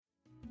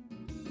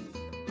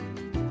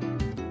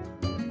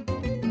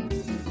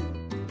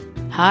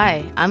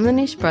Hi, I'm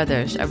Lanice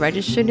Brothers, a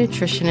registered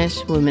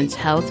nutritionist, women's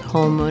health,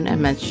 hormone,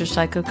 and menstrual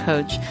cycle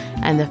coach,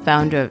 and the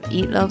founder of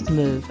Eat, Love,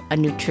 Move, a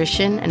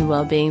nutrition and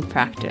well-being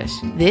practice.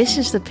 This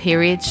is the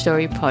Period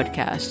Story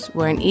Podcast,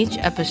 where in each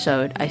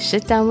episode, I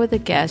sit down with a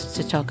guest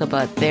to talk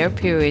about their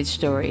period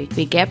story.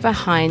 We get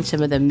behind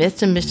some of the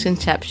myths and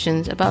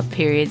misconceptions about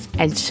periods,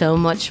 and so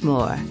much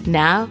more.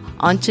 Now,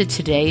 on to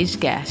today's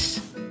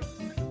guest.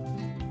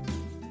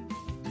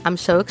 I'm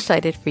so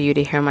excited for you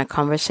to hear my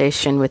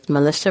conversation with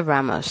Melissa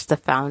Ramos, the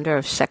founder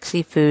of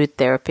Sexy Food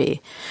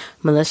Therapy.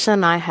 Melissa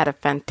and I had a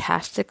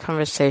fantastic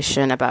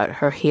conversation about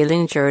her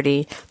healing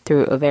journey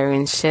through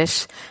ovarian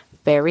cysts,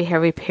 very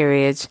heavy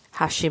periods,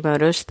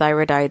 Hashimoto's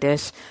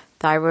thyroiditis,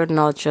 thyroid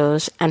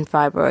nodules, and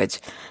fibroids.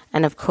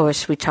 And of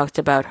course, we talked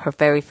about her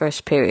very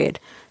first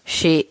period.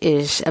 She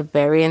is a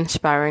very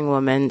inspiring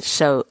woman,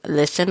 so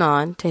listen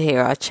on to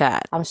hear our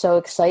chat. I'm so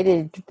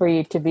excited for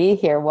you to be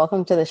here.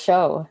 Welcome to the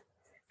show.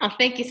 Oh,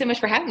 thank you so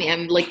much for having me.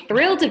 I'm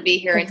thrilled to be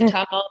here and to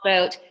talk all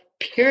about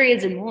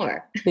periods and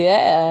more.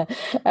 Yeah.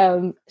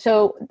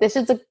 So this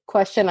is the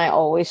question I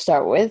always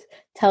start with.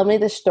 Tell me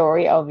the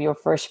story of your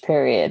first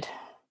period.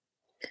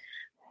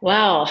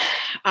 Well,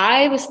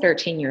 I was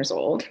 13 years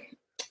old,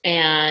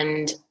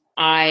 and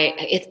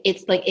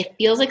it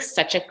feels like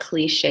such a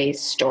cliche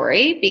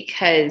story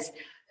because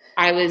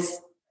I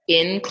was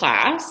in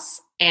class,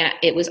 and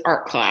it was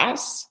art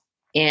class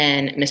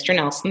in Mr.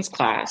 Nelson's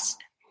class.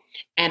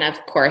 And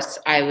of course,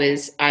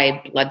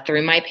 I bled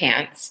through my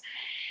pants,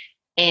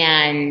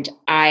 and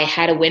I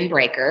had a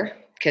windbreaker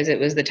because it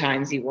was the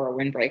times you wore a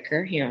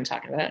windbreaker. You know what I'm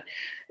talking about.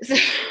 So,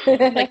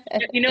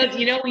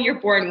 you know when you're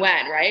born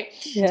when, right?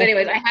 Yeah. So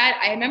anyways,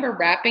 I remember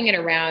wrapping it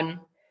around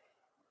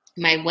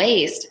my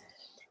waist,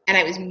 and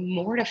I was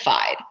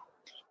mortified.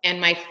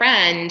 And my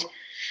friend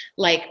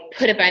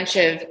put a bunch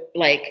of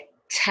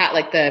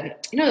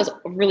those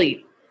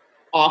really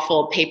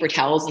awful paper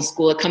towels in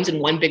school. It comes in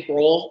one big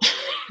roll.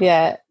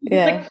 Yeah.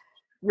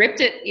 Ripped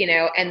it,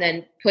 and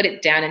then put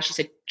it down. And she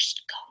said,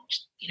 just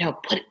go,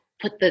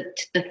 put the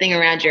thing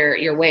around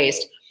your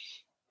waist.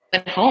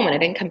 Went home, and I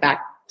didn't come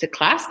back to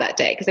class that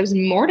day because I was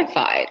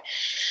mortified.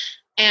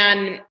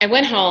 And I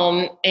went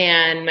home,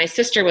 and my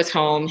sister was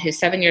home, who's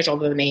 7 years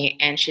older than me.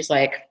 And she's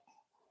like,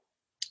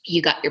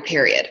 you got your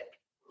period.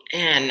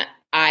 And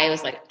I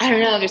was like, I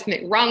don't know, there's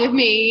something wrong with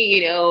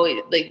me.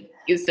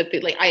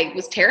 I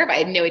was terrified. I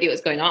had no idea what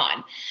was going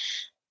on.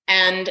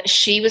 And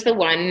she was the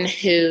one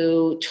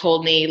who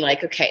told me,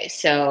 okay,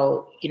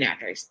 so,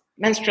 there's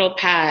menstrual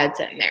pads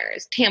and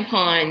there's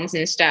tampons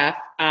and stuff.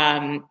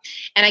 And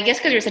I guess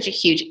because there's such a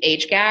huge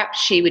age gap,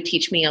 she would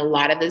teach me a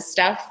lot of this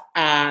stuff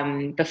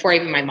before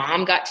even my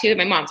mom got to it.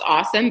 My mom's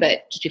awesome,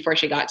 but just before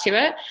she got to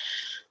it.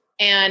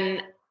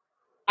 And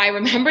I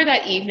remember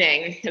that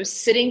evening, I was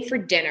sitting for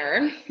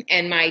dinner,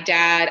 and my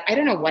dad, I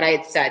don't know what I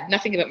had said,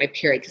 nothing about my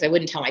period because I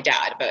wouldn't tell my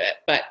dad about it,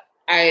 but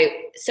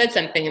I said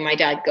something, and my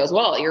dad goes,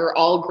 well, you're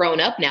all grown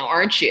up now,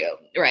 aren't you?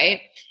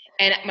 Right.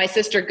 And my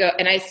sister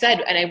and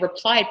I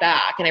replied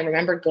back, and I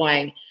remember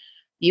going,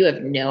 you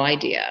have no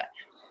idea.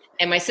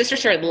 And my sister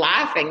started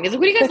laughing. He's like,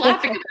 what are you guys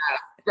laughing about?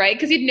 Right.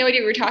 Because he had no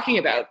idea what we were talking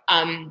about.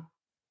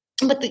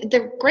 But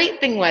the great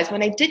thing was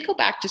when I did go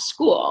back to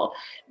school,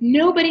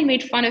 nobody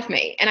made fun of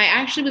me. And I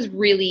actually was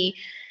really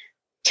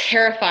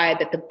terrified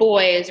that the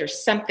boys or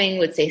something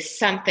would say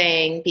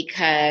something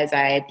because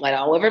I bled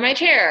all over my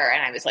chair.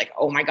 And I was like,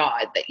 oh my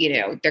God, that,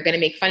 they're going to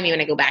make fun of me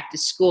when I go back to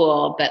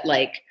school. But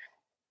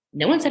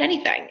no one said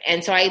anything.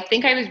 And so I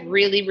think I was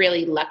really,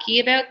 really lucky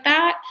about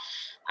that.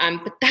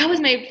 But that was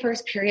my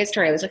first period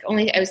story. I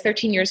was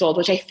 13 years old,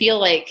 which I feel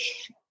like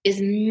is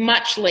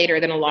much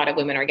later than a lot of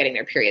women are getting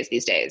their periods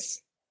these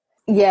days.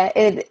 Yeah,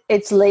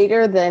 it's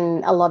later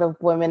than a lot of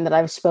women that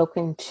I've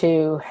spoken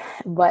to,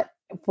 but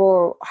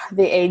for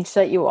the age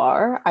that you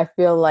are, I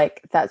feel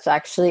like that's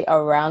actually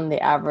around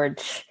the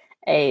average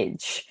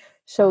age.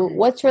 So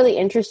what's really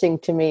interesting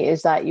to me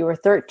is that you were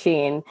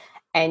 13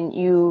 and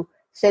you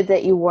said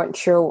that you weren't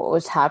sure what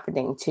was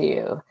happening to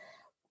you.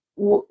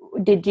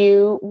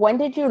 When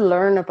did you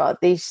learn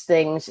about these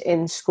things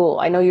in school?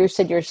 I know you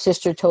said your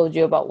sister told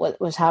you about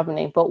what was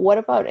happening, but what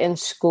about in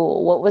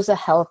school? What was the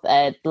health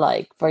ed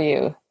like for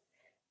you?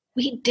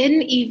 We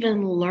didn't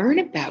even learn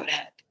about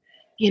it.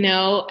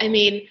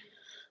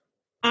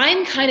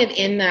 I'm kind of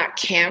in that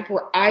camp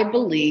where I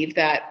believe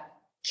that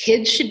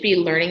kids should be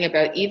learning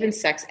about even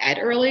sex ed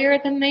earlier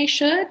than they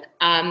should.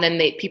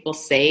 People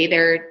say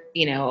they're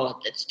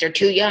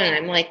too young. And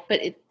I'm like, but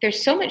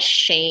there's so much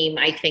shame,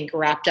 I think,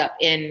 wrapped up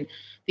in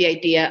the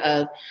idea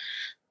of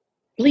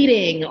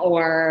bleeding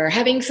or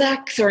having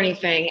sex or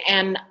anything.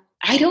 And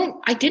I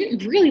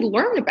didn't really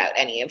learn about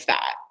any of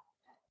that.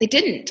 They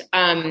didn't,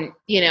 and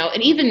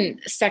even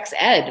sex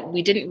ed,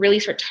 we didn't really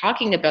start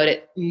talking about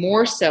it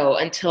more so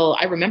until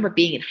I remember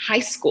being in high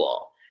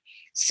school.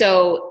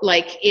 So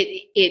I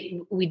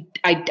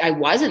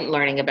wasn't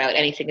learning about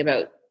anything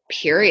about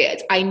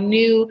periods. I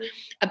knew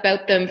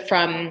about them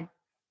from,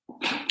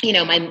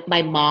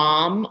 my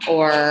mom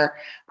or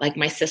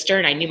my sister,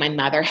 and I knew my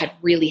mother had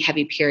really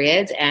heavy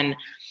periods, and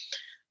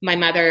My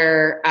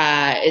mother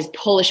is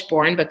Polish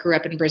born, but grew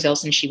up in Brazil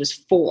since she was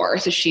 4.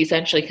 So she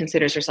essentially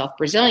considers herself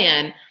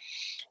Brazilian.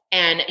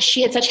 And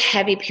she had such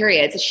heavy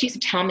periods that she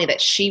used to tell me that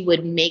she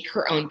would make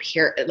her own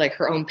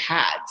her own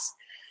pads,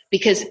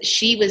 because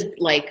she was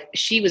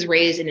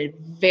raised in a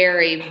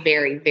very,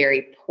 very,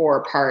 very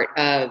poor part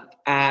of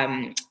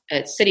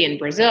a city in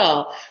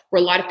Brazil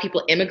where a lot of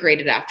people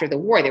immigrated after the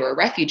war. They were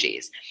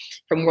refugees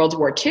from World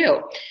War II.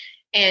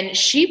 And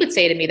she would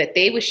say to me that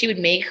she would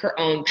make her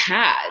own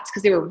pads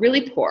because they were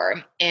really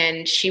poor,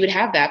 and she would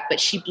have that, but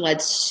she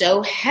bled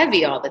so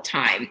heavy all the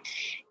time.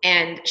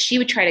 And she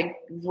would try to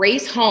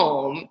race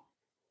home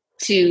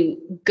to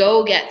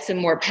go get some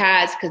more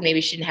pads because maybe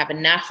she didn't have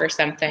enough or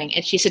something.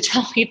 And she used to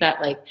tell me that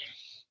like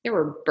there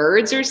were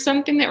birds or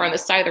something that were on the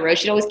side of the road.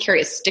 She'd always carry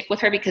a stick with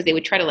her because they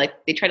try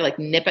to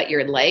nip at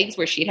your legs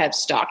where she'd have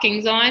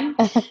stockings on.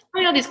 I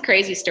know all these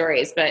crazy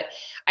stories, but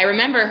I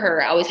remember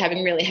her always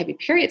having really heavy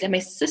periods, and my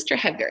sister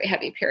had very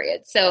heavy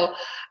periods. So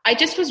I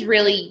just was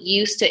really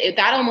used to it.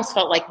 That almost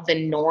felt like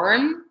the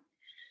norm,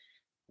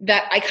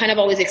 that I kind of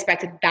always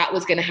expected that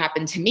was going to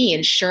happen to me.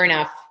 And sure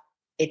enough,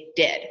 it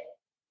did.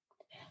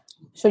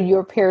 So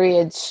your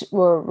periods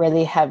were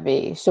really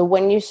heavy. So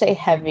when you say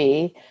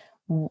heavy,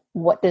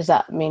 what does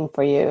that mean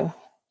for you?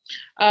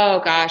 Oh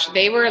gosh,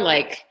 they were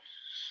like,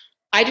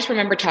 I just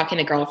remember talking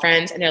to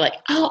girlfriends and they're like,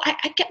 oh,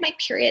 I get my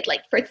period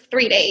like for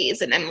 3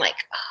 days. And I'm like,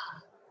 oh,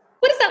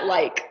 what is that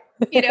like?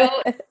 You know,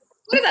 what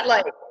is that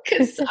like?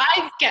 Because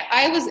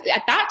I was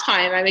at that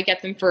time, I would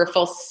get them for a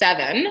full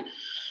 7.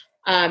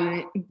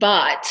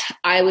 But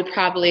I would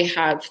probably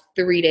have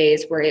 3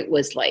 days where it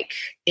was like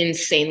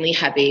insanely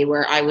heavy,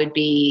 where I would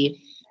be,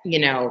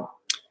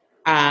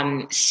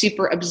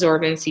 super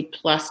absorbency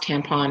plus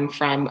tampon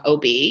from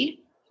OB,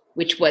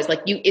 which was like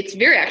it's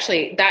very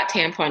actually that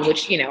tampon,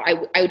 which,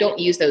 I don't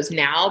use those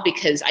now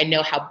because I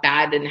know how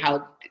bad and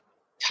how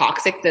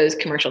toxic those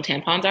commercial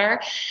tampons are.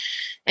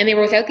 And they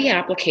were without the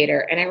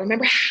applicator. And I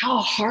remember how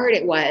hard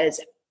it was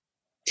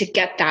to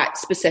get that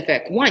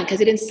specific one because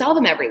they didn't sell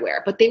them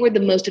everywhere, but they were the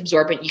most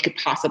absorbent you could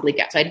possibly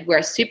get. So I'd wear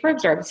a super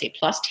absorbency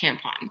plus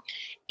tampon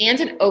and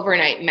an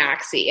overnight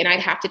maxi, and I'd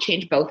have to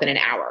change both in an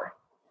hour.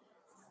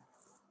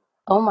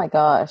 Oh my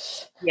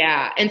gosh.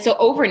 Yeah. And so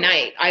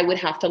overnight I would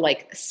have to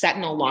like set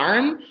an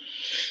alarm.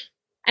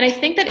 And I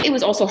think that it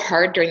was also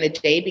hard during the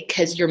day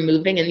because you're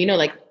moving and,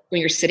 like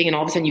when you're sitting and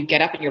all of a sudden you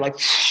get up and you're like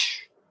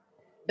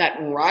that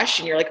rush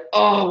and you're like,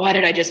 oh, why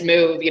did I just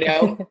move?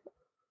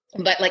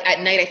 But like at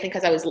night, I think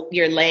because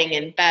you're laying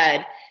in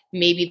bed,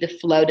 maybe the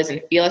flow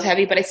doesn't feel as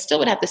heavy, but I still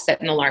would have to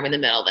set an alarm in the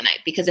middle of the night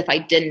because if I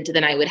didn't,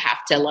 then I'd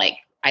have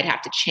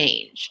to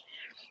change.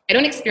 I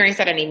don't experience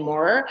that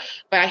anymore,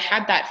 but I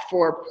had that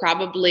for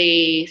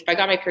probably, if I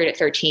got my period at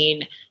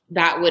 13,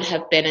 that would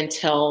have been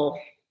until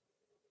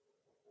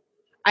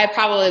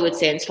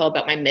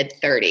about my mid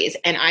 30s,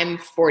 and I'm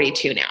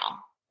 42 now.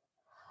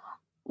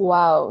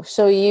 Wow.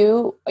 So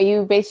you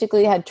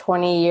basically had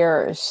 20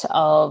 years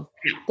of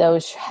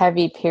those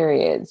heavy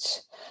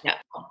periods. Yeah.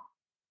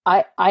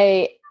 I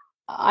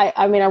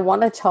mean, I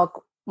want to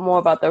talk more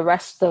about the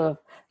rest of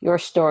your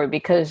story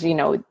because,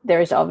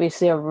 there's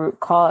obviously a root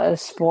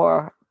cause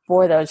for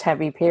those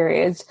heavy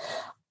periods.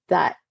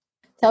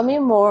 Tell me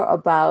more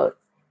about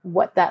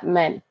what that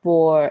meant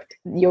for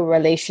your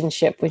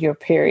relationship with your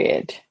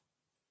period.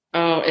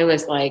 Oh, it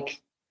was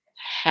like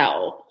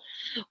hell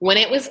when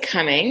it was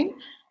coming.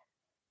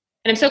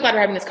 And I'm so glad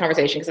we're having this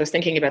conversation because I was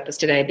thinking about this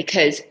today,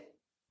 because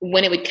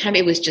when it would come,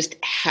 it was just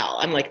hell.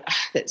 I'm like,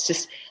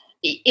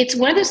 it's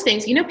one of those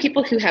things,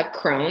 people who have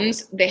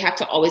Crohn's, they have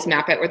to always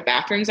map out where the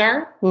bathrooms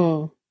are.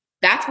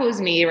 That's what was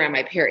me around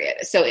my period.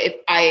 So if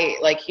I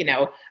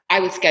I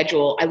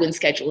wouldn't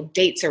schedule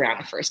dates around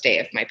the first day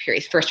of my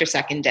period, first or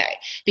second day,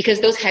 because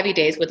those heavy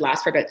days would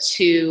last for about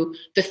 2.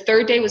 The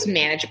third day was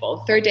manageable.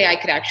 The third day I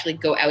could actually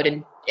go out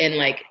and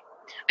I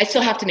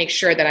still have to make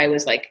sure that I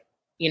was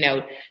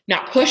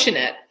not pushing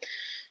it.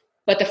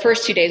 But the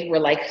first 2 days were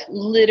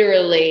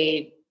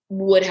literally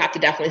would have to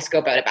definitely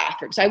scope out a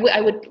bathroom. So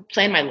I would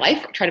try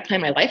to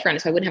plan my life around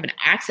it so I wouldn't have an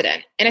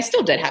accident. And I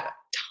still did have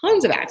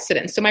tons of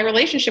accidents. So my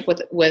relationship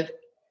with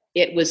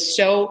it was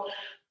so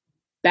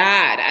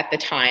bad at the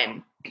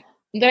time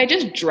that I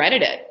just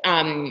dreaded it.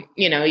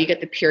 You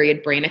get the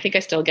period brain. I think I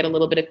still get a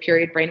little bit of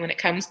period brain when it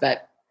comes,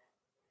 but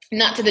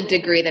not to the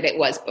degree that it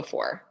was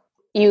before.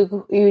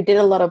 You did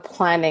a lot of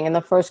planning in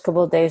the first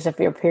couple of days of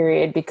your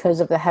period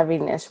because of the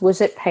heaviness. Was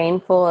it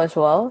painful as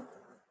well?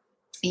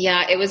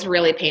 Yeah, it was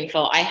really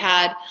painful.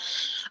 I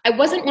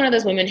wasn't one of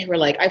those women who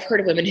were I've heard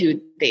of women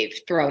who they've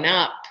thrown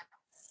up.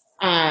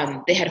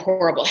 They had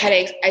horrible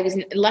headaches. I was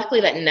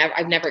luckily that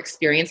I've never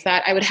experienced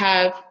that. I would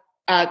have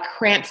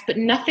cramps, but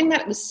nothing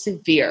that was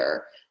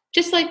severe,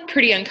 just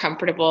pretty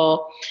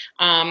uncomfortable.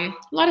 A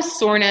lot of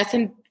soreness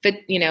and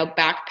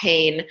back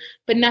pain,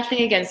 but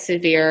nothing against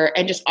severe,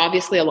 and just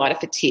obviously a lot of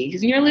fatigue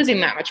because when you're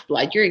losing that much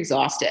blood, you're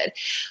exhausted.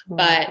 Mm-hmm.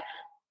 But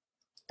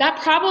that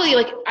probably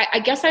I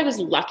guess I was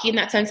lucky in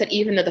that sense that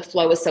even though the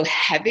flow was so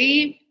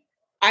heavy,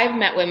 I've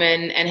met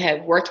women and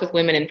have worked with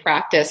women in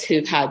practice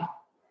who've had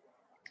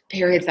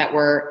periods that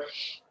were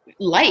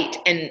light,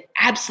 and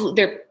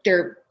absolutely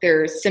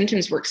their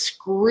symptoms were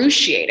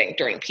excruciating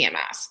during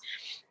PMS.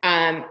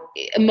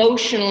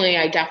 Emotionally,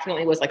 I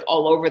definitely was like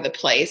all over the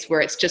place,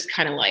 where it's just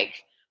kind of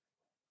like,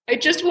 I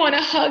just want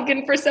a hug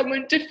and for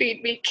someone to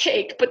feed me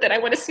cake, but then I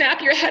want to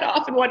snap your head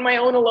off and want my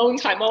own alone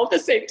time all at the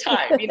same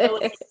time.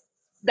 Like,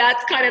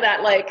 that's kind of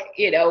that, like,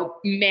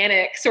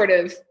 manic sort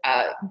of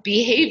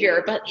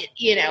behavior. But,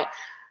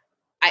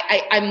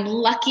 I'm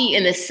lucky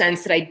in the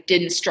sense that I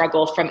didn't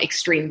struggle from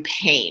extreme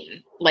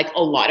pain like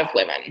a lot of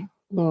women.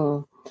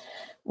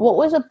 What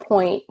was a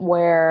point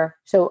where,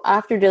 so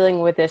after dealing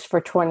with this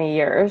for 20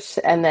 years,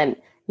 and then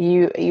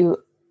you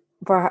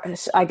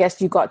perhaps, I guess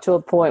you got to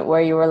a point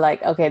where you were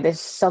like, okay,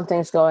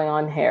 something's going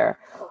on here.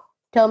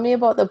 Tell me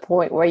about the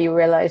point where you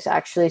realized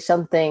actually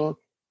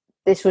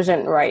this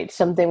wasn't right,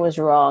 something was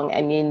wrong,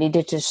 and you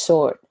needed to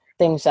sort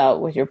things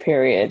out with your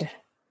period.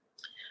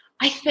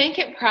 I think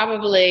I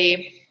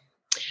probably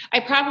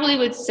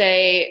would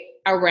say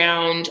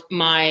around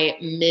my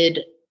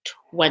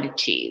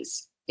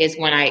mid-20s is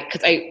when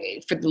because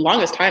for the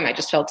longest time, I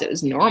just felt it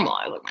was normal.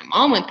 My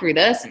mom went through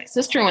this and my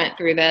sister went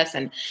through this,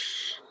 and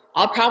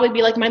I'll probably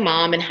be like my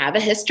mom and have a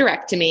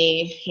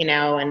hysterectomy,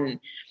 and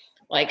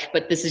like,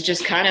 but this is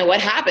just kind of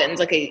what happens.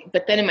 Like,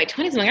 but then in my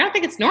 20s, I'm like, I don't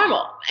think it's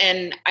normal.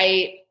 And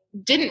I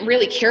didn't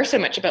really care so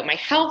much about my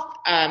health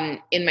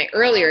in my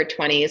earlier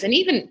 20s, and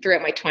even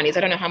throughout my 20s. I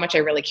don't know how much I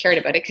really cared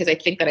about it, because I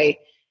think that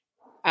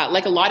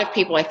like a lot of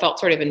people, I felt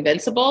sort of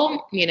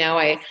invincible.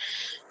 I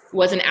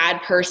was an ad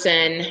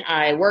person.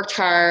 I worked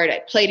hard.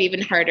 I played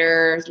even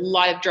harder. A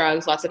lot of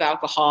drugs, lots of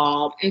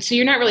alcohol. And so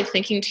you're not really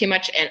thinking too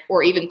much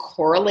or even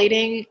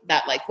correlating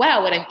that, like,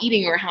 wow, what I'm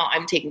eating or how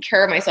I'm taking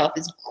care of myself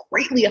is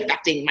greatly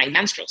affecting my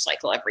menstrual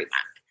cycle every month.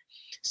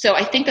 So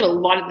I think that a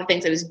lot of the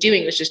things I was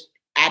doing was just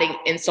adding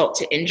insult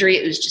to injury.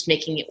 It was just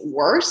making it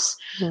worse.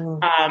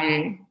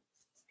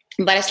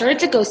 But I started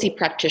to go see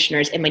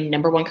practitioners, and my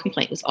number one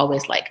complaint was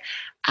always like,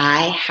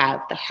 I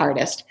have the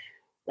hardest,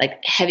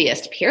 like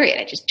heaviest period.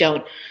 I just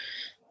don't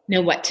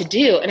know what to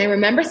do. And I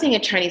remember seeing a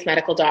Chinese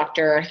medical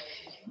doctor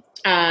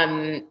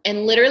and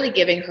literally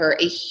giving her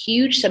a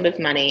huge sum of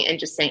money and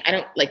just saying,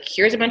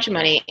 here's a bunch of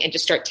money, and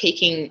just start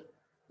taking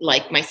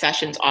like my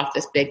sessions off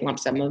this big lump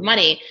sum of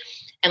money,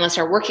 and let's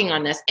start working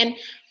on this. And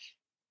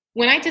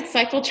when I did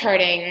cycle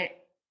charting,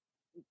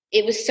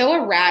 it was so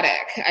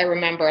erratic. I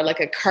remember like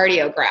a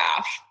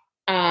cardiograph.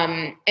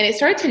 And it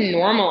started to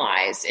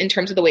normalize in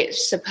terms of the way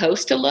it's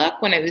supposed to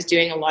look. When I was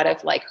doing a lot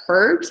of like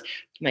herbs,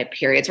 my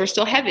periods were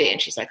still heavy. And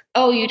she's like,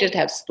 oh, you just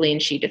have spleen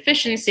Qi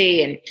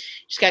deficiency, and you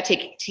just got to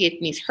take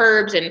these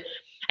herbs. And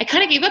I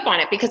kind of gave up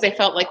on it, because I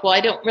felt like, well,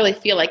 I don't really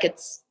feel like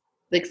it's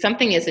like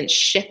something isn't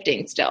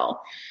shifting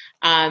still.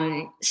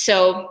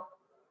 So,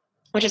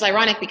 which is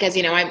ironic, because,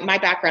 my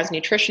background is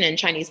nutrition and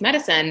Chinese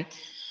medicine.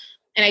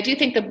 And I do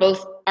think that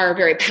both are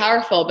very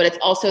powerful, but it's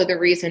also the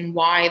reason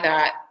why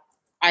that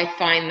I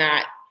find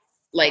that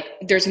like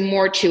there's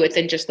more to it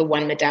than just the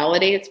one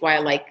modality. It's why I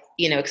like,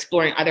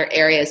 exploring other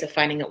areas of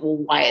finding out, well,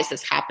 why is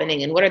this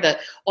happening? And what are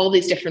all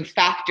these different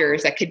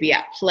factors that could be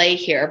at play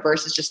here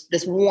versus just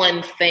this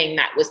one thing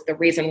that was the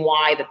reason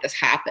why that this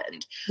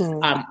happened.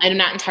 I'm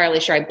not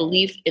entirely sure I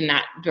believe in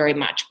that very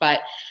much,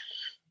 but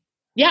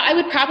yeah, I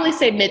would probably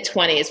say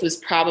mid-20s was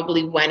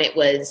probably when it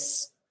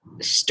was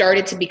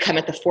started to become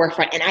at the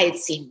forefront. And I had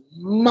seen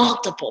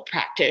multiple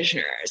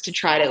practitioners to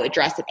try to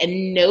address it,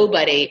 and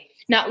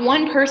not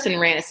one person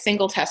ran a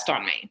single test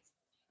on me,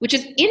 which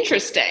is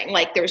interesting.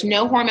 Like, there was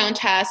no hormone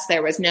tests.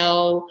 There was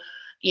no,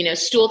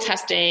 stool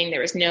testing.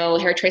 There was no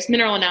hair trace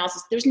mineral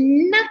analysis. There's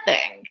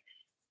nothing,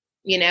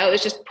 it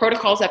was just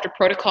protocols after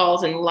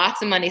protocols and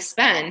lots of money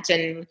spent.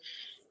 And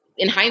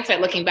in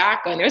hindsight, looking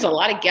back on, there's a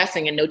lot of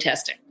guessing and no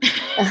testing.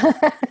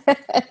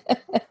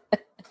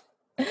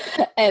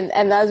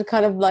 And that's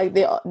kind of like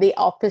the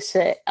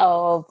opposite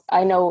of,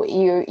 I know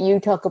you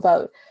talk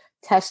about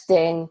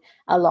testing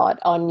a lot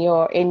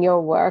in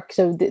your work,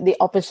 so the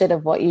opposite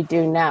of what you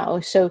do now.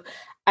 So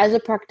as a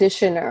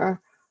practitioner,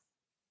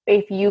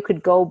 if you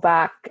could go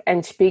back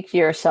and speak to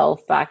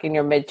yourself back in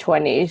your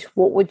mid-20s,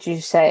 what would you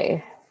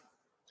say?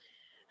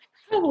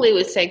 I probably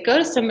would say, go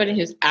to somebody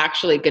who's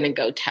actually going to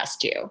go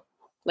test you,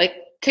 like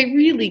to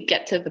really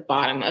get to the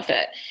bottom of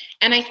it.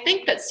 And I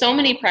think that so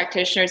many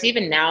practitioners,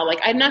 even now,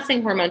 like, I'm not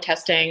saying hormone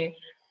testing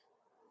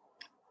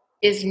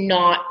is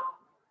not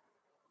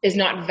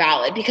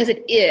valid, because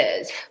it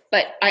is,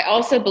 but I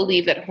also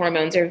believe that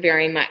hormones are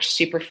very much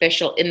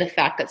superficial in the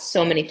fact that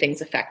so many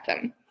things affect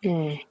them.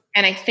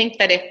 And I think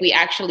that if we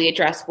actually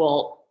address,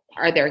 well,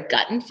 are there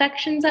gut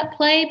infections at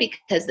play?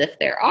 Because if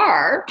there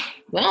are,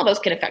 well, those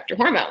can affect your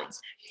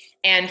hormones.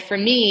 And for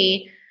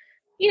me,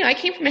 I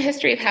came from a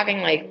history of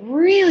having like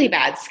really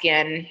bad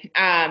skin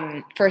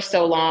for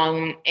so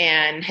long,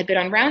 and had been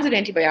on rounds of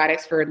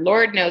antibiotics for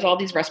Lord knows all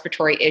these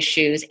respiratory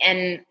issues,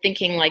 and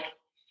thinking like,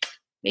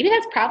 maybe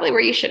that's probably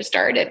where you should have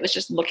started, was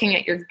just looking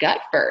at your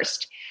gut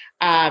first.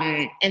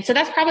 And so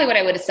that's probably what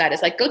I would have said,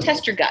 is like, go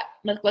test your gut.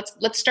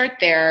 Let's start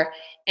there.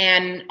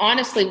 And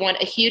honestly,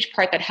 a huge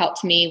part that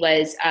helped me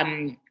was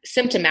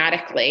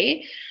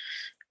symptomatically,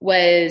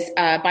 was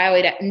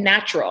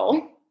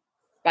natural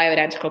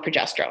bioidentical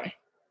progesterone.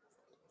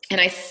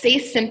 And I say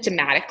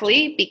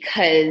symptomatically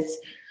because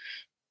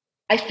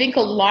I think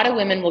a lot of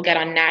women will get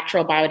on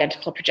natural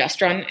bioidentical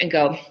progesterone and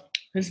go,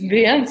 this is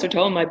the answer to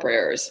all my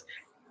prayers.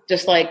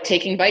 Just like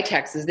taking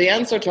Vitex is the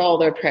answer to all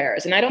their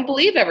prayers. And I don't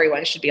believe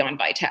everyone should be on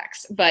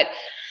Vitex. But,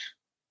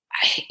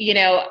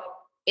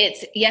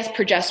 yes,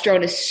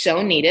 progesterone is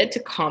so needed to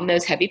calm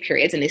those heavy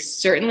periods. And they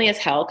certainly as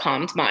hell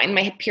calmed mine.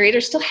 My periods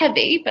are still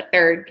heavy, but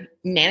they're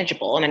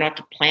manageable. And I don't have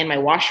to plan my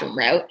washroom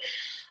route.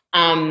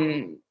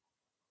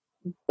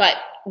 But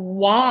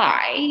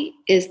why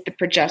is the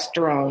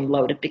progesterone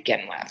low to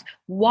begin with?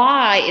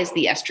 Why is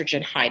the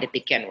estrogen high to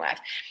begin with?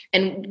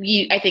 And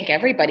I think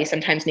everybody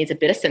sometimes needs a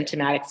bit of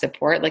symptomatic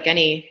support,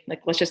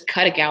 let's just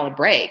cut a gal a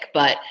break.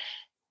 But,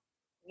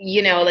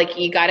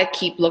 you got to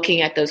keep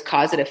looking at those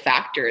causative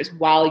factors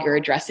while you're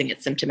addressing it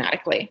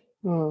symptomatically.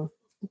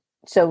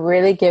 So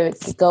really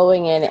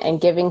going in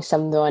and giving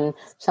someone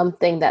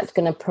something that's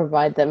going to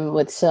provide them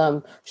with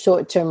some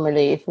short-term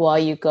relief while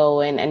you go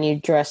in and you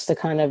address the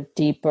kind of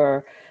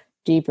deeper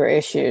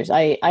issues.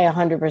 I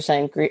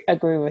 100%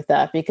 agree with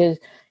that, because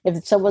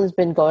if someone's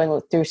been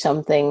going through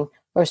something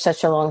for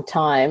such a long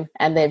time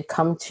and they've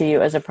come to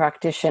you as a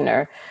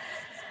practitioner,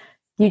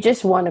 you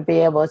just want to be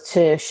able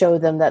to show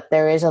them that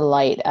there is a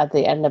light at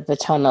the end of the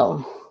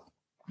tunnel.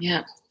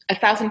 Yeah,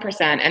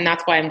 1,000%. And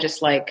that's why I'm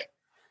just like,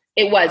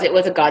 it was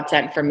a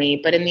godsend for me.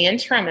 But in the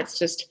interim, it's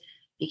just,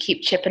 you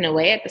keep chipping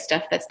away at the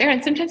stuff that's there.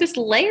 And sometimes it's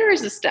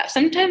layers of stuff.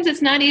 Sometimes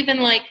it's not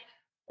even like,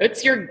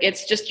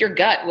 it's just your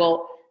gut.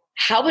 Well,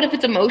 how about if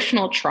it's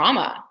emotional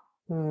trauma?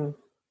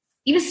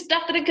 Even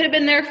stuff that it could have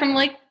been there from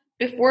like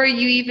before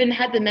you even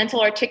had the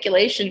mental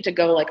articulation to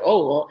go like,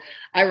 oh, well,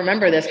 I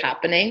remember this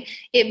happening.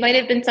 It might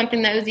have been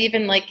something that was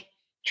even like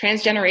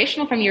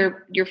transgenerational from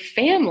your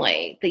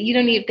family that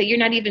you're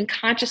not even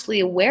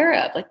consciously aware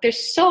of. Like,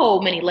 there's so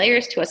many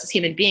layers to us as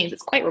human beings.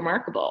 It's quite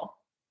remarkable.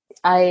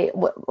 I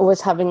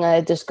was having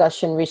a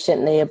discussion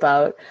recently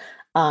about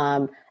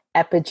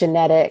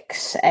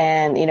epigenetics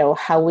and,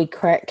 how we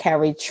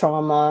carry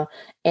trauma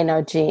in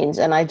our genes.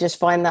 And I just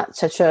find that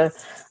such a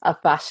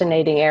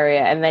fascinating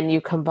area. And then you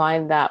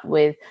combine that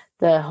with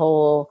the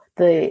whole,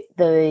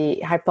 the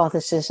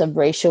hypothesis of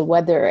racial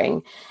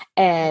weathering.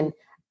 And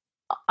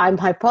I'm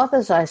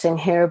hypothesizing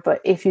here,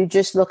 but if you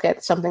just look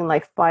at something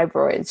like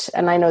fibroids,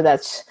 and I know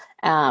that's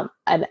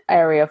an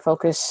area of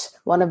focus,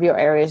 one of your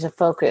areas of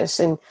focus,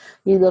 and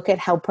you look at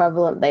how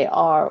prevalent they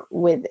are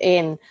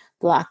within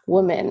Black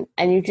women,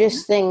 and you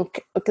just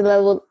think, okay,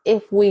 well,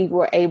 if we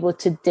were able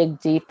to dig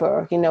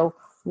deeper,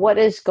 what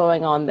is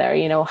going on there?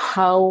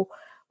 How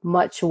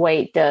much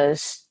weight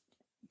does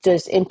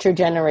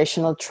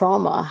intergenerational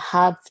trauma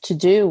have to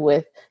do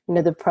with,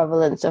 the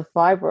prevalence of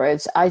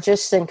fibroids? I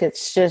just think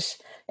it's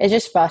just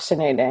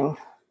fascinating.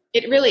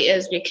 It really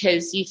is,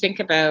 because you think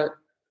about,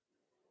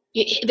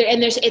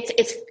 and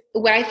it's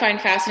what I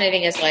find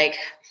fascinating is like,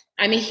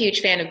 I'm a huge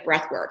fan of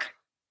breath work.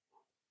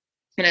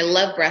 And I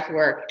love breath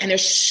work. And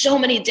there's so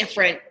many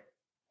different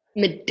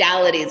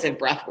modalities of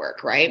breath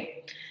work, right?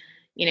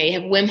 You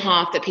have Wim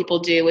Hof that people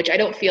do, which I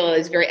don't feel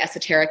is very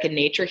esoteric in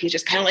nature. He's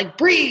just kind of like,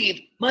 breathe,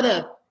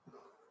 mother.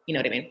 You know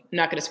what I mean? I'm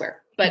not going to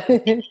swear. But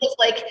it's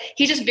like,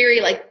 he's just very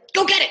like,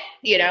 go get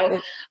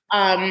it,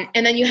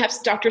 And then you have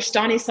Dr.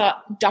 Stanislav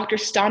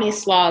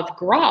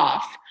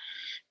Grof,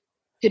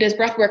 who does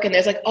breath work. And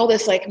there's like all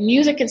this like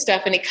music and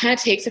stuff. And he kind of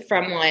takes it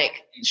from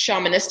like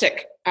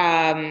shamanistic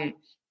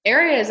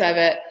areas of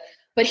it.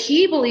 But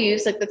he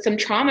believes like that some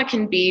trauma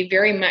can be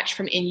very much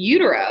from in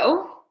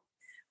utero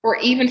or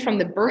even from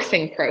the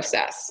birthing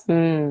process.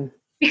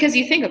 Because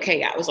you think, okay,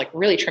 yeah, it was like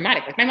really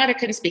traumatic. Like my mother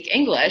couldn't speak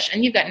English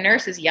and you've got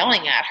nurses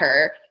yelling at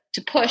her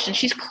to push and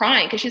she's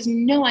crying because she has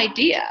no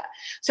idea.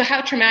 So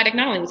how traumatic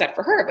not only was that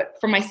for her, but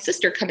for my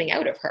sister coming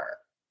out of her.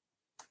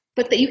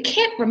 But that you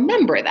can't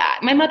remember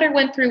that. My mother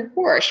went through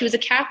war. She was a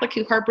Catholic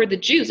who harbored the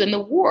Jews in the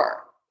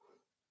war.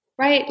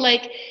 Right?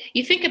 Like,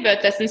 you think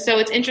about this. And so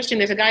it's interesting.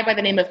 There's a guy by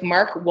the name of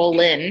Mark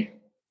Wolin,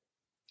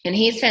 and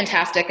he's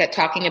fantastic at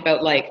talking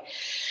about like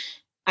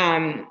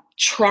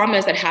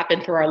traumas that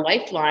happen through our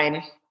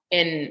lifeline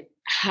and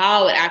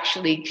how it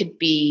actually could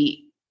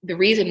be the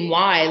reason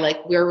why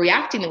like we're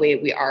reacting the way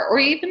we are, or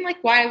even like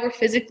why we're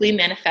physically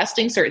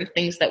manifesting certain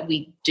things that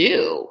we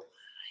do.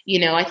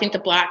 I think the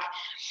Black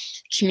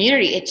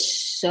community, it's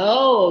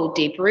so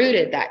deep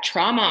rooted, that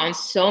trauma on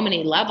so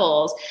many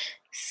levels,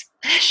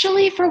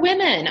 especially for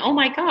women. Oh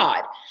my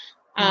God.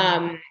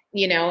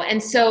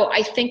 And so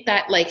I think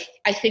that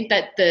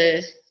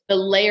the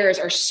layers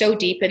are so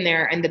deep in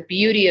there, and the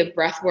beauty of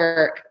breath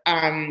work,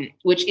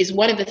 which is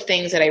one of the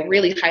things that I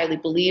really highly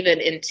believe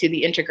into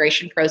the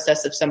integration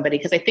process of somebody.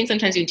 Cause I think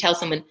sometimes you can tell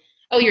someone,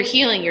 oh, you're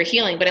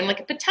healing. But I'm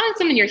like, but telling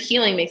someone you're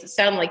healing makes it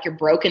sound like you're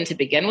broken to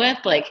begin with.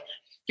 Like,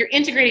 you're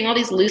integrating all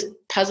these loose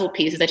puzzle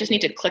pieces that just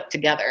need to click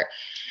together.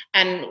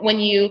 And when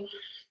you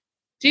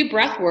do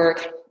breath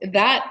work,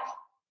 that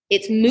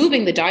it's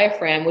moving the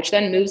diaphragm, which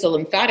then moves the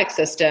lymphatic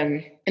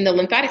system. And the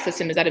lymphatic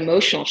system is that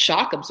emotional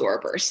shock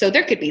absorber. So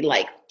there could be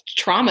like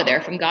trauma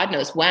there from God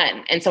knows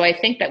when. And so I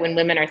think that when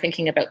women are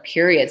thinking about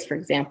periods, for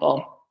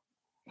example,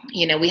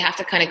 we have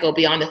to kind of go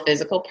beyond the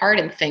physical part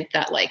and think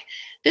that like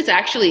this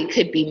actually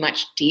could be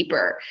much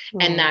deeper,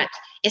 and that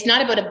it's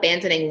not about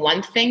abandoning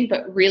one thing,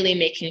 but really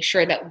making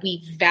sure that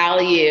we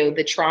value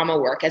the trauma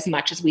work as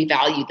much as we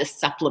value the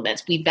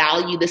supplements. We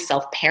value the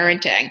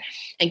self-parenting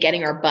and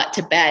getting our butt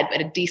to bed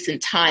at a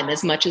decent time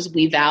as much as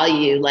we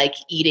value like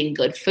eating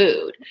good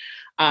food.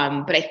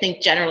 But I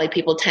think generally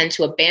people tend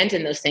to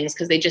abandon those things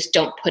because they just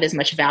don't put as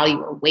much value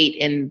or weight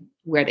in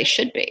where they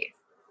should be.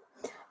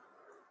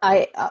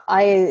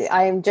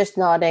 I'm just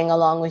nodding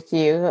along with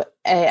you.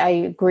 I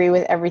agree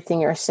with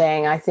everything you're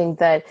saying. I think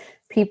that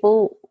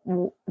people,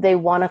 they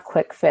want a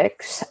quick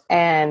fix,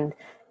 and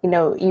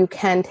you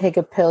can take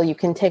a pill, you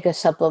can take a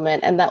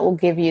supplement, and that will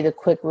give you the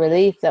quick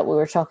relief that we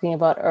were talking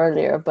about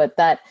earlier. But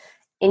that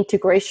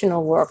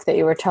integrational work that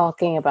you were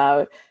talking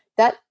about,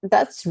 that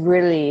is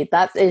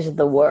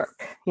the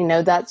work.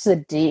 That's the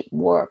deep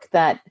work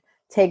that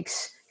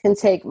can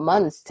take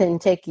months, can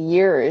take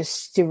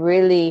years to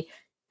really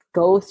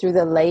go through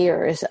the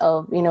layers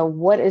of,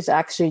 what is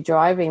actually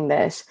driving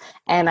this.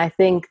 And I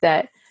think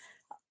that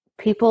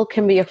people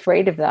can be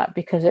afraid of that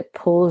because it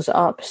pulls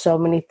up so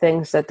many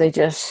things that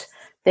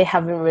they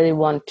haven't really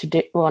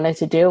wanted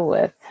to deal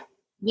with.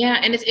 Yeah.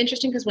 And it's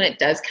interesting because when it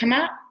does come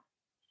up,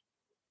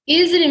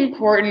 is it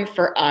important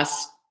for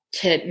us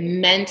to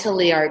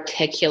mentally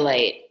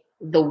articulate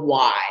the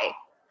why?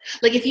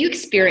 Like if you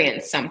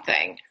experience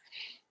something,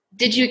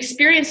 did you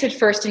experience it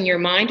first in your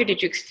mind, or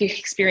did you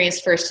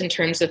experience first in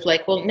terms of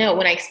like, well, no,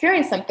 when I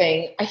experienced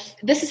something,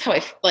 this is how I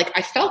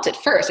felt it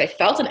first. I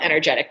felt an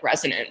energetic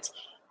resonance.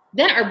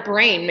 Then our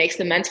brain makes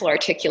the mental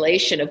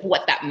articulation of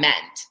what that meant.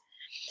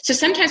 So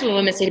sometimes when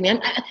women say to me,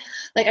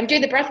 I'm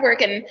doing the breath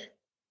work and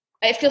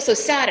I feel so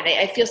sad and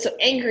I feel so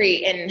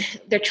angry, and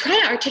they're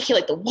trying to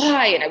articulate the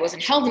why, and I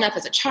wasn't held enough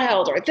as a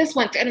child, or this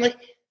one, and I'm like,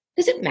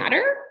 does it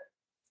matter?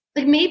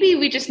 Like maybe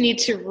we just need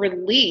to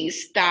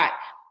release that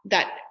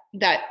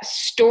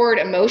stored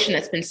emotion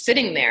that's been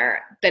sitting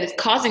there that is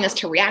causing us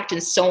to react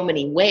in so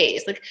many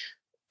ways. Like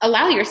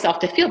allow yourself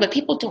to feel, but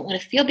people don't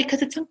want to feel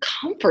because it's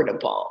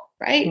uncomfortable,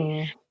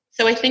 right?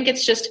 So I think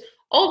it's just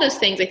all those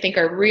things I think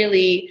are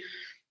really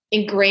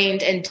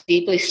ingrained and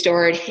deeply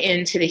stored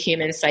into the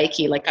human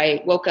psyche. Like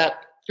I woke up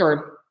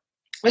or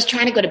was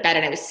trying to go to bed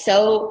and I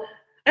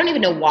don't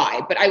even know why,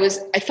 but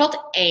I felt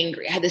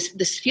angry. I had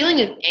this feeling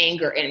of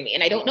anger in me,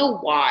 and I don't know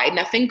why.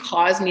 Nothing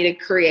caused me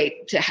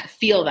to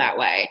feel that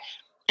way.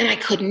 And I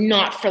could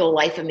not for the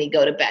life of me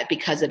go to bed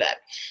because of it.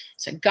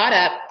 So I got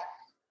up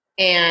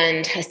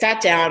and I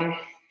sat down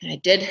and I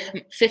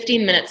did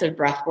 15 minutes of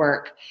breath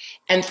work.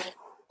 And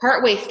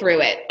partway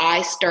through it,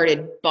 I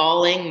started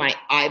bawling my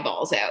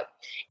eyeballs out.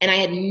 And I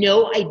had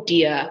no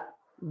idea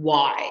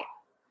why.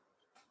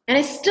 And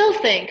I still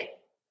think,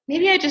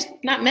 maybe I just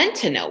not meant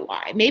to know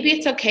why. Maybe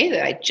it's okay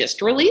that I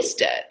just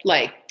released it.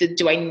 Like,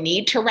 do I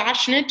need to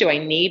ration it? Do I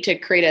need to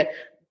create a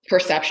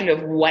perception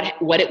of what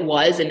it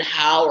was and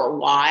how or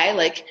why?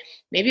 Like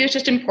maybe it's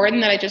just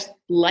important that I just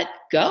let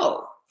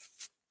go,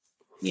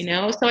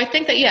 So I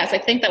think that, yes, I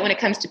think that when it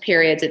comes to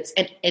periods, it's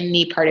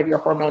any part of your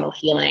hormonal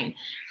healing,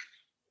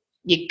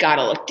 you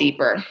gotta look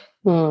deeper.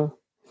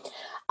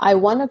 I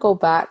want to go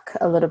back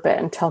a little bit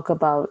and talk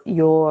about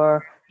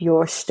your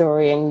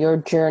story and your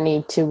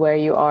journey to where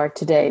you are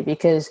today,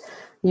 because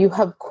you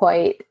have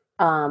quite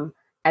an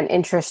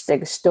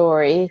interesting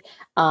story.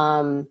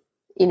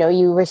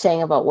 You were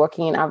saying about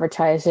working in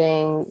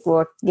advertising,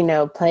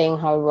 playing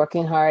hard,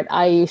 working hard.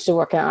 I used to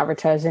work in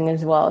advertising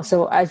as well.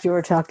 So as you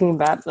were talking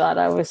about that,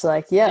 I was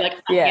like, I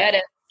get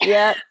it.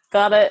 Yeah,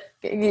 got it.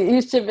 You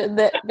used to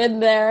have been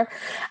there.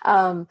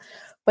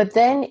 But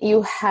then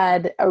you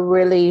had a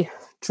really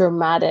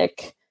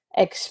dramatic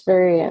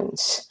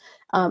experience.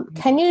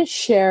 Can you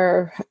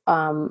share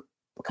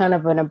kind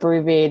of an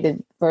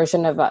abbreviated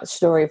version of that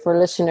story for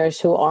listeners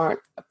who aren't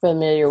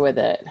familiar with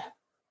it?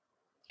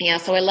 Yeah,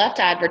 so I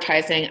left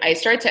advertising. I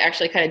started to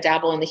actually kind of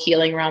dabble in the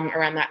healing realm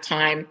around that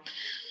time,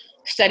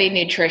 studied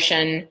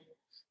nutrition,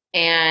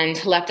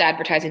 and left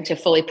advertising to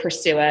fully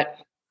pursue it.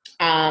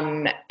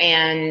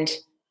 And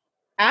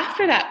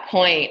after that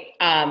point,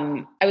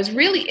 I was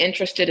really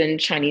interested in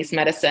Chinese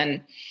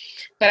medicine.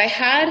 But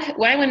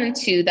when I went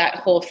into that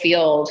whole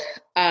field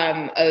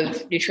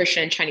of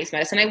nutrition and Chinese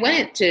medicine, I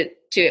went into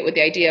it with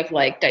the idea of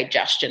like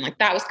digestion. Like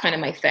that was kind of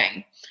my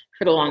thing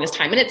for the longest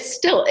time. And it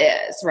still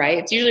is, right?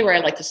 It's usually where I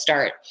like to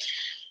start.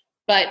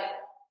 But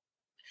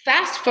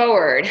fast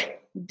forward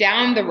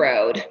down the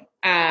road,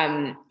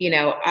 I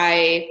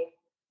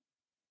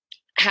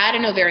had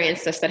an ovarian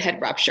cyst that had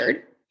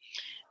ruptured.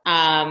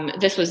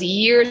 This was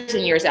years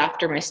and years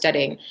after my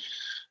studying.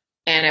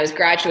 And I was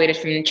graduated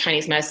from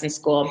Chinese medicine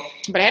school,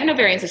 but I had an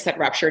ovarian cyst that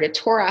ruptured. It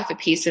tore off a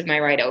piece of my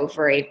right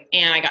ovary,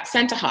 and I got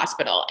sent to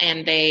hospital,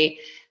 and I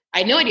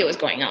had no idea what was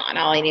going on.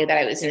 All I knew that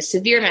I was in a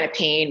severe amount of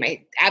pain.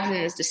 My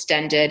abdomen was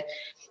distended.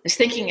 I was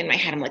thinking in my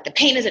head, I'm like, the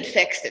pain isn't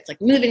fixed. It's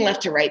like moving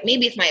left to right.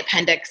 Maybe it's my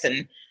appendix,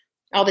 and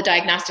all the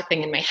diagnostic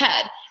thing in my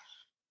head.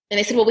 And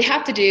they said, well, we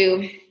have to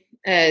do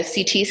a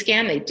CT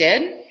scan. They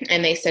did,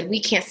 and they said,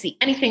 we can't see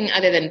anything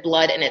other than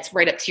blood, and it's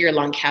right up to your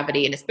lung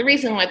cavity, and it's the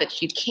reason why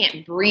that you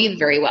can't breathe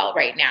very well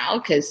right now,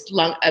 because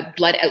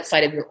blood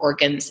outside of your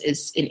organs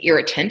is an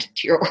irritant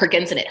to your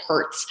organs, and it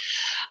hurts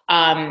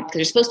because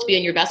they're supposed to be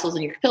in your vessels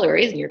and your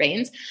capillaries and your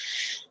veins.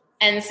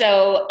 And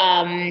so,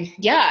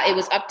 it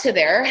was up to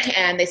there,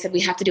 and they said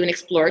we have to do an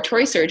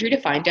exploratory surgery to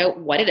find out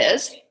what it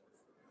is.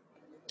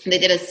 They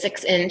did a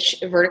 6-inch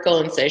vertical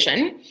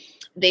incision.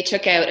 They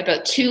took out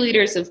about 2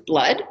 liters of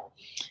blood,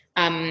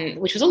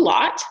 which was a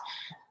lot.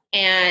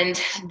 And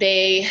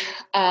they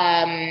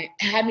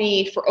had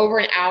me for over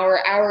an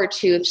hour or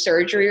two of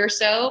surgery or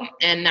so.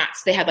 And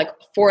they had like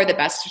 4 of the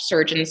best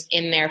surgeons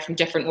in there from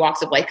different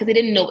walks of life, because they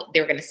didn't know what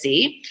they were going to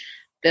see.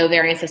 The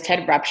ovarian cyst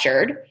had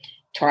ruptured,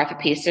 tore off a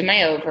piece of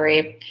my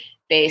ovary.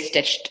 They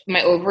stitched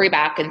my ovary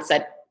back and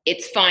said,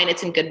 it's fine.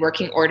 It's in good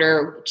working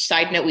order.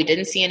 Side note, we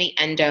didn't see any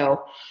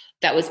endo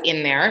that was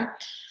in there.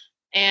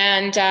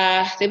 And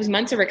it was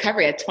months of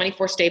recovery. I had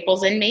 24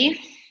 staples in me.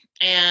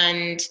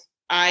 And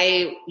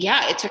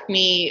it took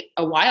me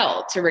a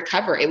while to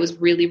recover. It was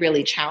really,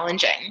 really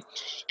challenging.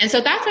 And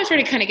so that's when I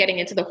started kind of getting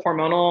into the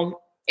hormonal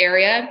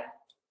area,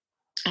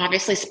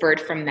 obviously spurred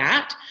from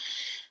that.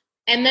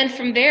 And then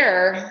from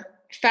there,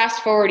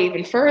 fast forward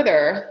even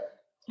further,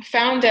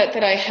 found out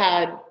that I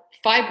had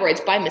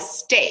fibroids by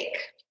mistake,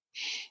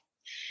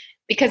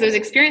 because I was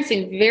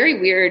experiencing very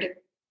weird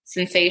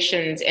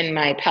sensations in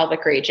my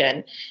pelvic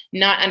region,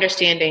 not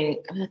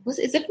understanding,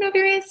 is it an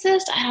ovarian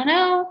cyst? I don't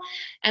know.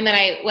 And then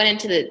I went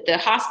into the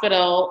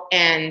hospital,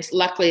 and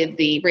luckily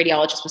the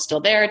radiologist was still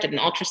there, did an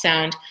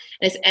ultrasound.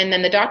 And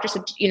then the doctor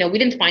said, we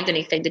didn't find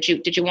anything. Did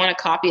you want a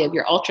copy of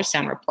your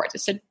ultrasound reports? I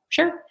said,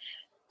 sure.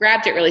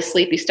 Grabbed it really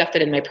sleepy, stuffed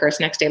it in my purse.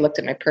 Next day, looked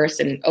at my purse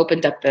and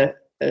opened up the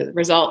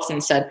results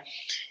and said,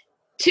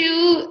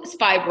 2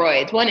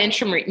 fibroids, 1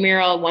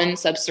 intramural, 1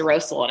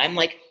 subserosal. And I'm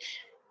like,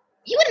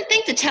 you wouldn't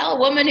think to tell a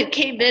woman who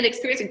came in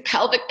experiencing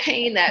pelvic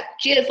pain that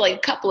she has like a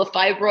couple of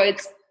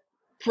fibroids,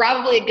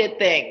 probably a good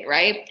thing,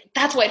 right?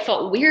 That's why it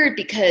felt weird,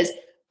 because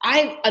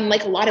I,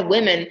 unlike a lot of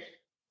women,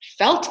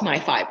 felt my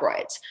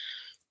fibroids,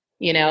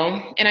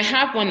 and I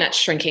have one that's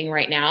shrinking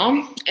right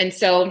now. And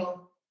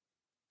so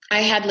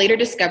I had later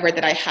discovered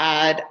that I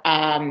had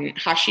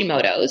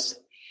Hashimoto's,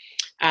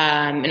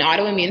 an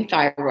autoimmune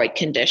thyroid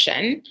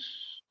condition.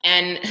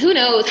 And who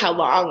knows how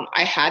long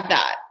I had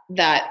that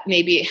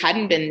maybe it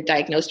hadn't been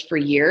diagnosed for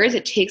years.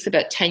 It takes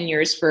about 10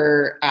 years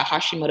for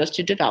Hashimoto's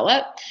to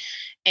develop.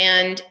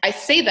 And I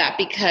say that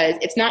because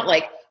it's not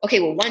like,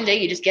 okay, well, one day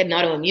you just get an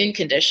autoimmune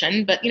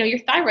condition, but your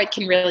thyroid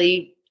can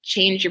really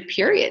change your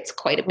periods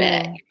quite a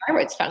bit, your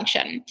thyroid's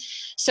function.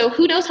 So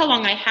who knows how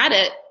long I had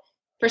it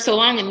for so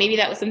long, and maybe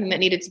that was something that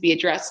needed to be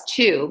addressed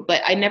too,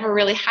 but I never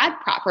really had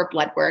proper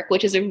blood work,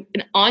 which is an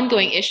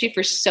ongoing issue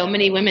for so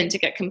many women to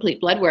get complete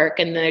blood work,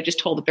 and then they're just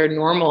told that they're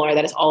normal or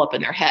that it's all up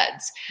in their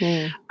heads.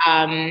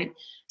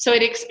 So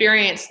I'd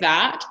experienced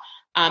that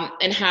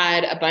and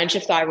had a bunch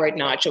of thyroid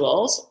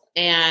nodules,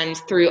 and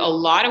through a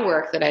lot of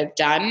work that I've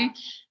done,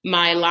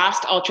 my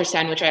last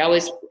ultrasound, which I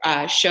always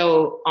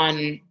show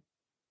on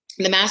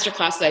the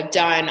masterclass that I've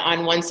done,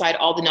 on one side,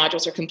 all the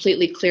nodules are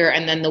completely clear.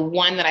 And then the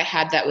one that I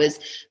had that was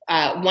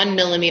 1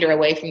 millimeter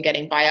away from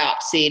getting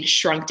biopsied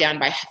shrunk down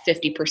by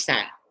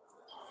 50%.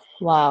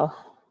 Wow.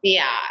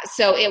 Yeah.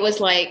 So it was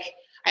like,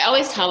 I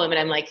always tell women,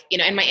 I'm like,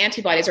 and my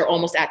antibodies are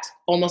almost at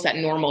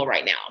normal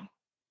right now,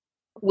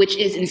 which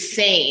is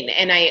insane.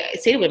 And I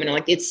say to women, I'm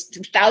like, it's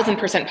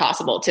 1,000%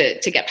 possible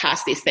to get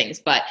past these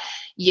things, but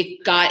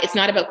it's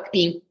not about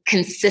being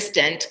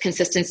consistent.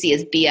 Consistency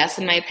is BS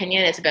in my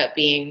opinion. It's about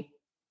being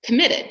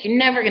committed. You're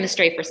never going to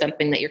stray for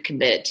something that you're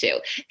committed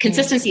to.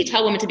 Consistency, you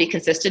tell women to be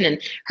consistent,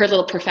 and her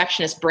little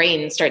perfectionist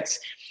brain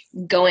starts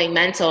going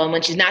mental. And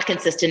when she's not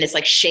consistent, it's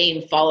like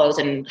shame follows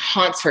and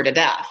haunts her to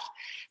death.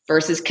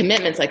 Versus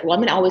commitments, like, well, I'm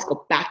going to always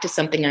go back to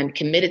something I'm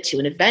committed to.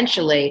 And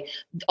eventually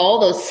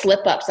all those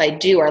slip ups I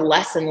do are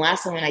less and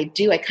less. And when I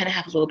do, I kind of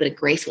have a little bit of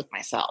grace with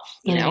myself,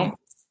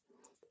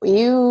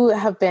 You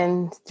have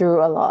been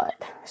through a lot.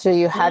 So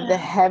you had the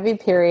heavy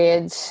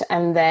periods,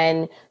 and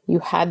then you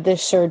had the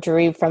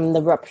surgery from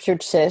the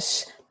ruptured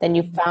cyst. Then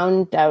you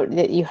found out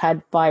that you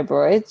had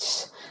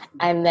fibroids,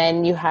 and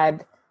then you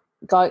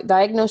got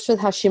diagnosed with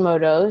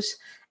Hashimoto's,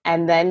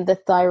 and then the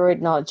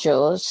thyroid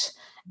nodules.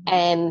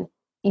 And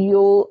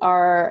you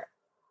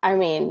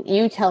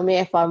tell me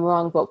if I'm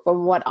wrong, but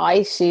from what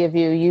I see of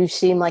you, you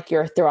seem like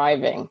you're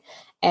thriving,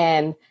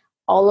 and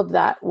all of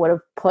that would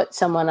have put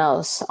someone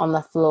else on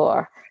the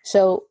floor.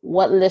 So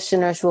what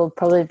listeners will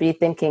probably be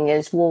thinking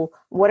is, well,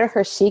 what are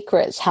her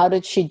secrets? How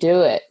did she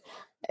do it?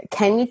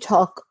 Can you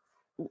talk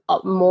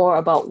more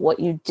about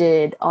what you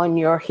did on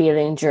your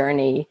healing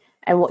journey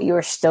and what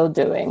you're still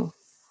doing?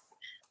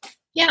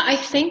 Yeah, I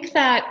think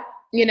that,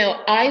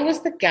 I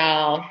was the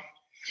gal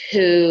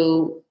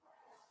who,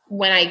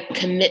 when I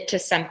commit to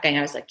something,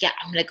 I was like, yeah,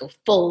 I'm going to go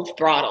full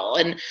throttle.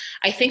 And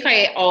I think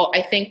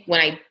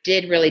when I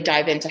did really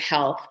dive into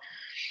health,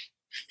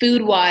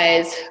 food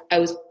wise, I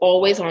was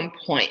always on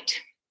point.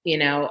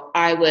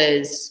 I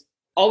was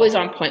always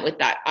on point with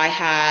that. I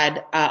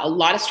had a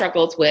lot of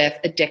struggles with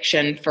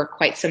addiction for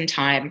quite some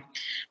time,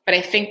 but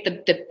I think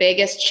the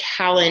biggest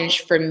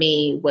challenge for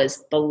me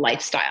was the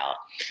lifestyle.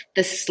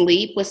 The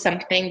sleep was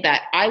something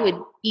that I would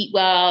eat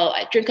well,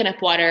 I'd drink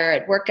enough water,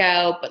 I'd work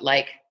out, but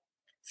like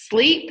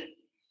sleep,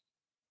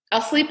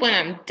 I'll sleep when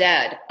I'm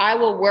dead. I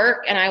will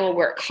work and I will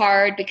work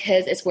hard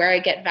because it's where I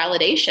get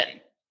validation,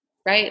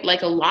 right?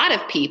 Like a lot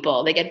of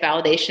people, they get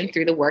validation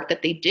through the work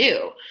that they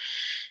do.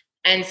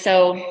 And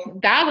so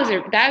that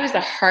was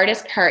the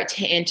hardest part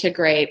to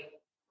integrate,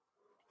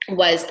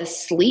 was the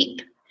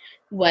sleep,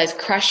 was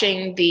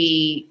crushing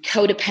the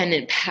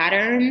codependent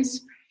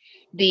patterns,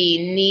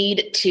 the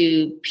need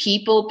to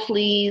people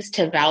please,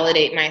 to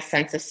validate my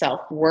sense of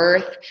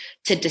self-worth,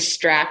 to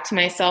distract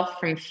myself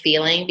from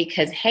feeling,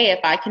 because hey, if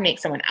I can make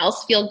someone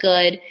else feel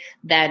good,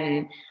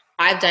 then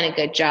I've done a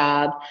good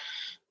job.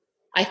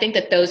 I think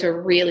that those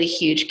are really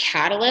huge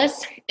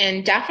catalysts,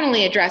 and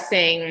definitely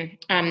addressing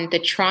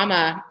the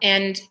trauma.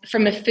 And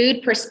from a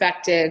food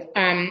perspective,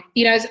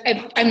 you know,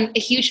 I'm a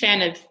huge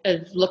fan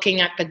of looking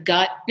at the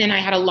gut, and I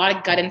had a lot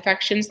of gut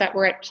infections that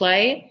were at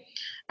play.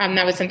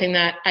 That was something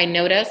that I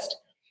noticed.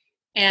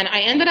 And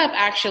I ended up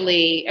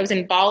I was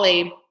in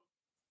Bali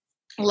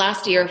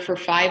last year for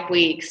 5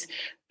 weeks.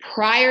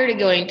 Prior to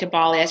going to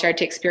Bali, I started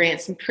to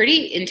experience some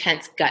pretty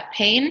intense gut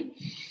pain,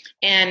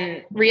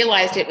 and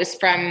realized it was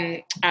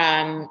from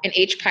an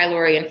H.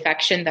 pylori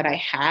infection that I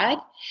had.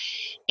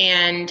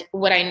 And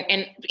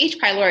H.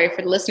 pylori,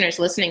 for the listeners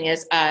listening,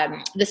 is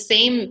the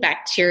same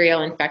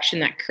bacterial infection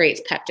that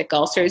creates peptic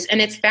ulcers, and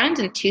it's found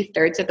in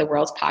 2/3 of the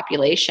world's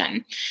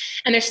population.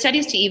 And there's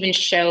studies to even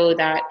show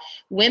that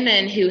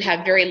women who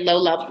have very low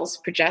levels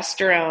of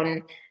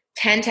progesterone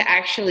tend to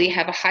actually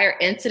have a higher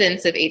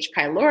incidence of H.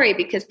 pylori,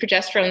 because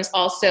progesterone is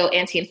also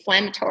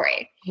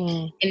anti-inflammatory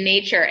in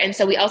nature. And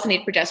so we also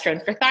need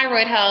progesterone for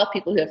thyroid health.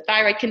 People who have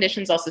thyroid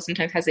conditions also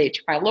sometimes has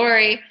H.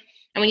 pylori.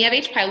 And when you have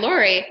H.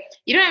 pylori,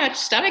 you don't have much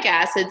stomach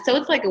acid. So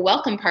it's like a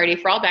welcome party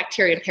for all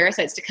bacteria and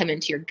parasites to come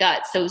into your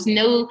gut. So it was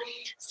no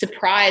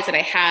surprise that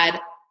I had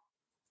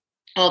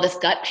all this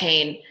gut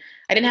pain.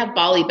 I didn't have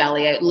Bali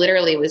belly. It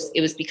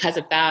was because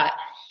of that.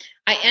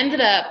 I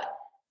ended up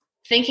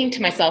thinking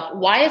to myself,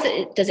 why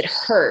does it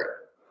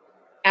hurt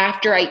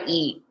after I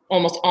eat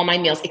almost all my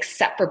meals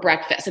except for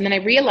breakfast? And then I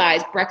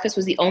realized breakfast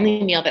was the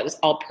only meal that was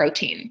all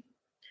protein.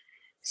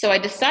 So I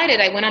decided,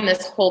 I went on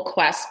this whole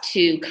quest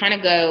to kind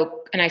of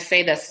go, and I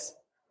say this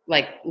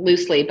like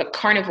loosely, but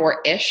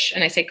carnivore-ish.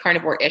 And I say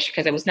carnivore-ish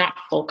because I was not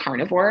full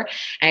carnivore.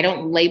 And I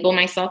don't label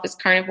myself as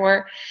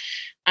carnivore,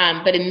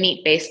 but a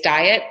meat-based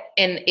diet.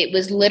 And it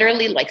was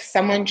literally like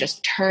someone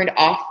just turned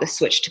off the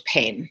switch to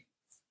pain.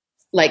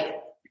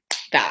 Like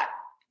that.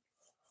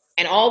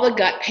 And all the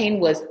gut pain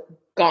was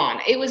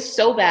gone. It was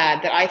so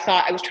bad that I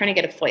thought I was trying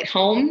to get a flight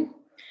home.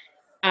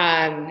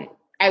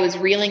 I was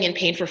reeling in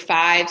pain for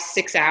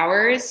 5-6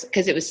 hours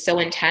because it was so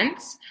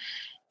intense.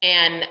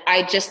 And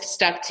I just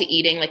stuck to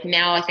eating. Like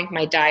now I think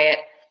my diet,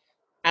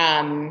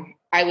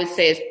 I would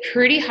say, is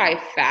pretty high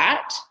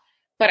fat,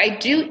 but I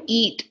do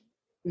eat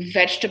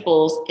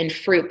vegetables and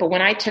fruit. But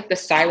when I took the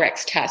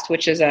Cyrex test,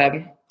 which is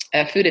a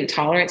food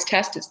intolerance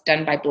test, it's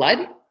done by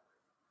blood,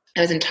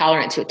 I was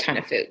intolerant to a ton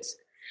of foods.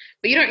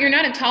 But you're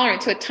not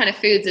intolerant to a ton of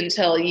foods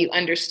until you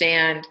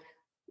understand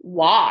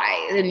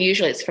why. And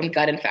usually it's from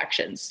gut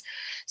infections.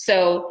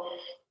 So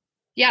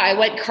yeah, I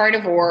went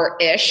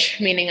carnivore-ish,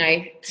 meaning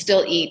I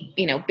still eat,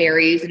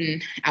 berries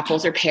and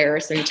apples or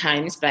pears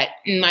sometimes, but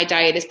my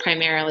diet is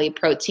primarily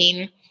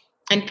protein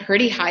and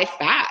pretty high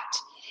fat.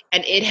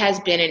 And it has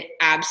been an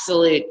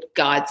absolute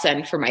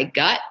godsend for my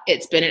gut.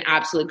 It's been an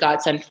absolute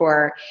godsend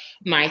for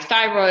my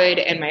thyroid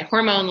and my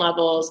hormone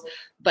levels.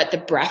 But the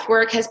breath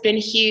work has been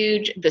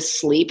huge. The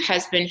sleep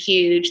has been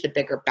huge. The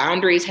bigger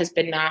boundaries has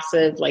been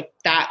massive. Like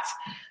that's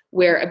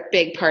where a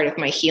big part of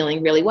my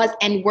healing really was.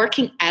 And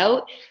working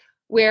out,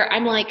 where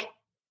I'm like,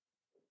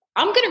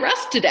 I'm going to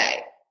rest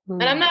today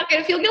and I'm not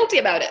going to feel guilty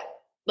about it.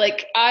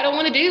 Like, I don't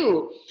want to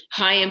do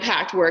high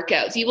impact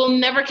workouts. You will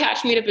never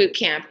catch me at a boot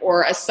camp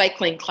or a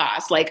cycling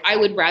class. Like, I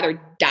would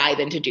rather dive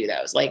in to do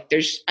those. Like,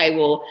 I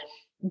will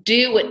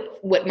do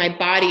what my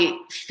body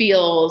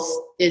feels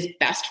is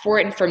best for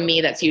it. And for me,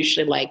 that's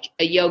usually like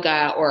a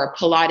yoga or a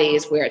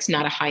Pilates, where it's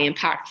not a high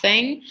impact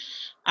thing.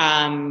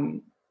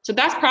 So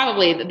that's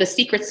probably the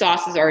secret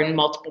sauces are in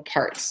multiple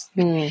parts.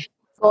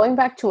 Going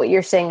back to what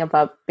you're saying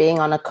about being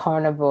on a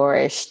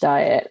carnivore-ish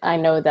diet, I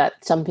know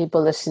that some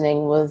people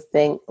listening will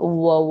think,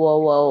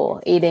 whoa,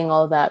 eating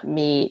all that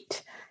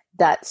meat,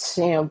 that's,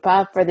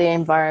 bad for the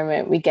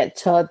environment. We get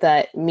told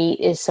that meat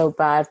is so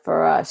bad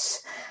for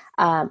us.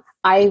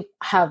 I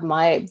have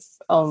my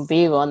own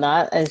view on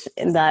that, as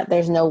in that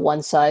there's no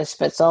one size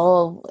fits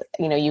all.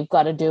 You've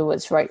got to do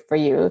what's right for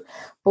you.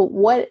 But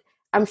what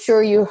I'm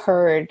sure you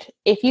heard,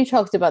 if you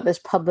talked about this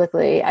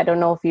publicly, I don't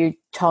know if you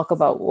talk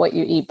about what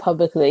you eat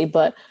publicly,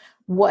 but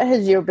what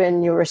has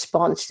been your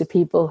response to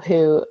people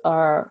who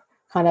are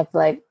kind of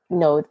like,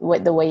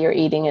 what the way you're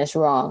eating is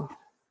wrong?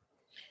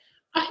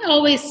 I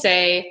always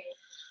say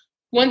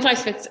one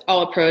size fits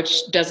all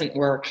approach doesn't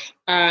work.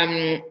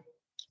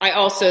 I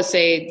also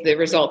say the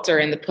results are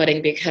in the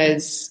pudding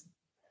because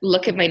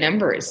look at my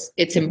numbers.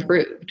 It's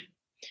improved.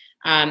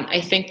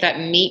 I think that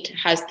meat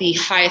has the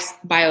highest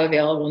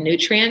bioavailable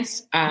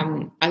nutrients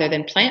other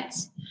than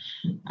plants.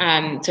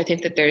 So I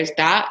think that there's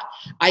that.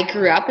 I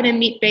grew up in a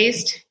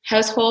meat-based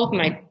household.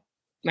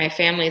 My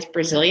family is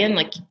Brazilian.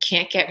 Like, you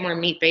can't get more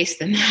meat-based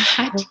than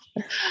that.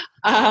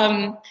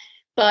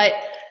 But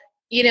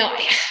you know,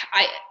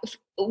 I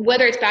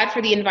whether it's bad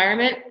for the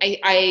environment,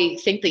 I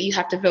think that you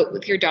have to vote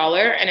with your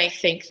dollar. And I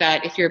think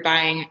that if you're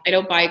buying, I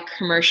don't buy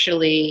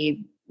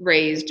commercially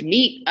raised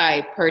meat.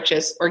 I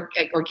purchase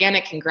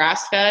organic and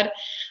grass fed.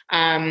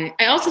 I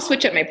also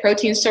switch up my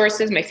protein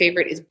sources. My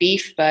favorite is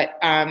beef, but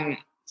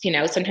you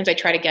know, sometimes I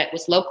try to get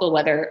what's local,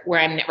 whether where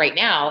I'm right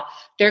now,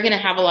 they're going to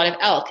have a lot of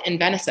elk and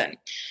venison.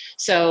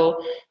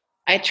 So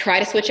I try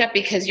to switch up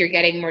because you're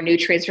getting more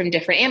nutrients from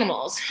different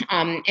animals.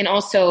 And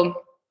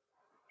also,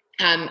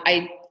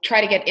 I try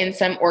to get in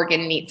some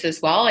organ meats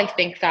as well. I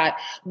think that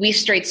we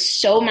strayed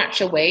so much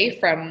away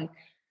from,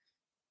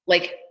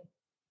 like,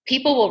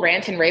 people will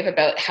rant and rave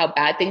about how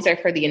bad things are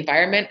for the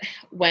environment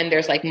when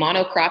there's like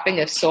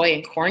monocropping of soy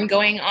and corn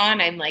going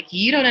on. I'm like,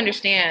 you don't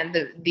understand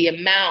the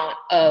amount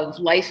of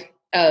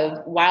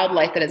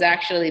wildlife that has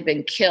actually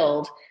been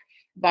killed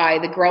by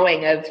the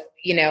growing of,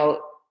 you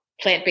know,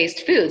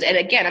 plant-based foods. And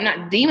again, I'm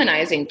not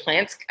demonizing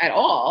plants at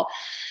all,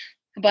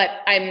 but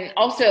I'm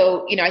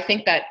also, you know, I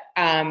think that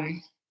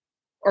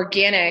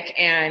organic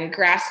and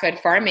grass-fed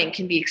farming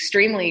can be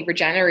extremely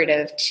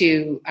regenerative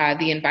to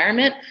the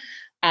environment.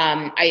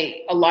 A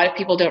lot of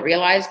people don't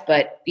realize,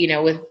 but you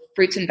know, with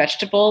fruits and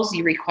vegetables,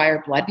 you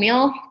require blood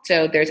meal.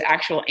 So there's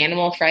actual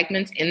animal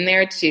fragments in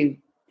there to,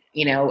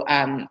 you know,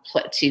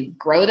 to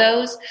grow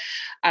those.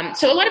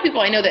 So a lot of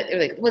people I know that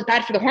like, it was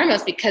bad for the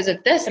hormones because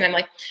of this. And I'm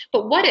like,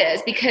 but what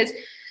is? Because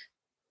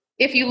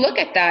if you look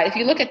at that, if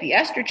you look at the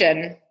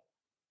estrogen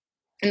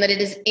and that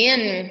it is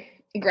in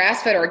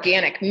grass-fed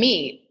organic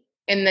meat,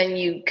 and then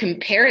you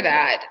compare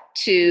that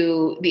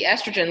to the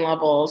estrogen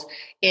levels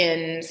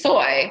in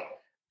soy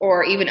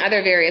or even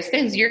other various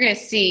things, you're going to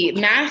see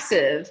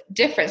massive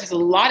difference. There's a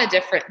lot of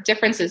different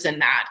differences in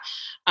that.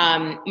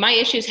 My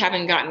issues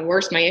haven't gotten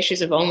worse. My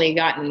issues have only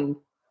gotten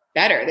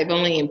better. They've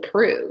only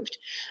improved.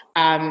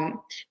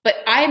 But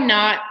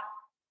I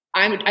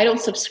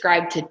don't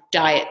subscribe to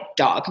diet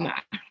dogma.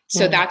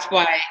 So that's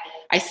why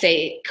I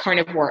say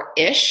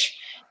carnivore-ish,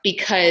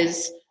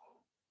 because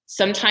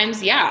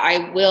sometimes, yeah,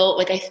 I will,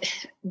 like,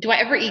 do I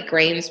ever eat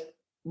grains?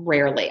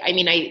 Rarely. I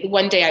mean,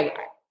 one day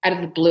out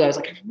of the blue, I was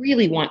like, I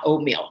really want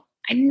oatmeal.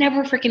 I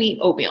never freaking eat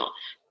oatmeal.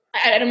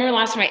 I don't remember the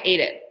last time I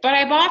ate it, but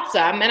I bought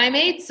some and I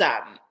made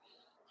some.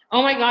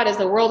 Oh my God, is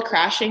the world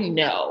crashing?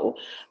 No.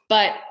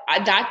 But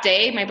that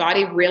day, my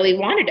body really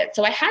wanted it.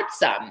 So I had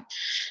some.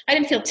 I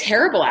didn't feel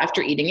terrible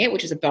after eating it,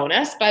 which is a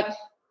bonus, but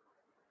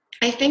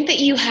I think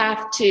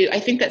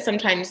that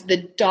sometimes the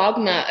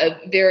dogma of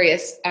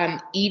various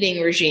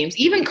eating regimes,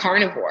 even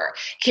carnivore,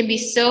 can be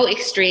so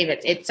extreme.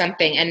 It's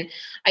something. And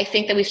I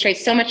think that we've strayed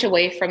so much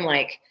away from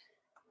like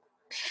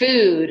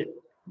food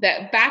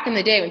that back in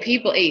the day when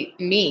people ate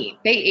meat,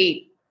 they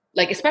ate,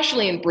 like,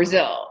 especially in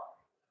Brazil,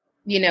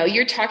 you know,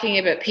 you're talking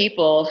about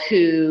people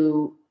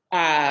who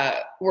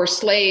were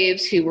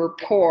slaves, who were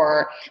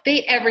poor. They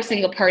ate every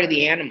single part of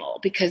the animal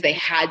because they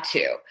had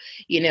to,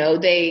 you know,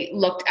 they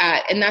looked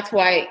at, and that's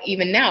why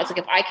even now it's like,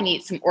 if I can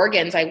eat some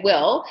organs, I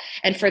will.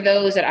 And for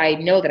those that I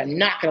know that I'm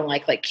not going to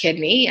like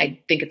kidney, I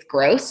think it's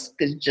gross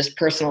because just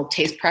personal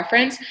taste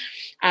preference.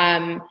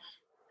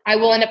 I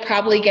will end up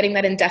probably getting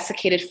that in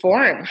desiccated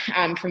form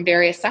from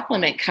various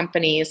supplement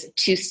companies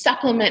to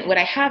supplement what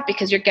I have,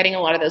 because you're getting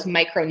a lot of those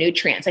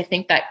micronutrients. I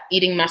think that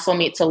eating muscle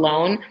meats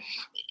alone,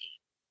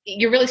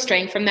 you're really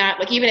straying from that.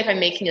 Like, even if I'm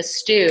making a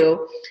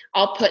stew,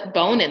 I'll put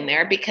bone in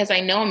there because I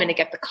know I'm going to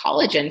get the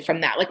collagen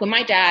from that. Like when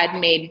my dad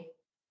made,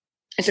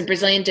 it's a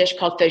Brazilian dish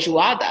called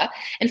feijoada,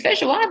 and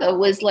feijoada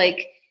was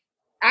like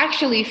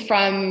actually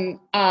from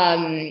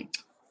the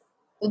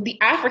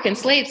African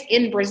slaves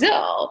in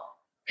Brazil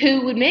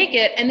who would make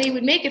it, and they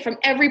would make it from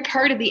every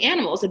part of the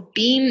animal. It's a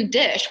bean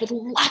dish with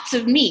lots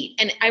of meat.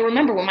 And I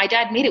remember when my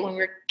dad made it when we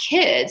were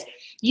kids,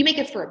 you make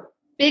it for a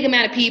big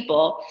amount of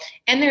people,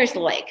 and there's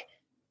like,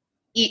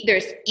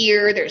 there's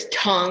ear, there's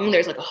tongue,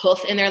 there's like a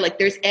hoof in there, like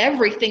there's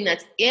everything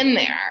that's in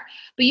there.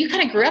 But you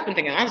kind of grew up and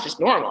thinking, oh, that's just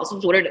normal. This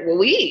is what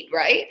we eat,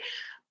 right?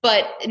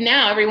 But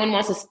now everyone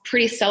wants this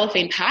pretty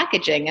cellophane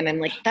packaging, and I'm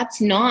like, that's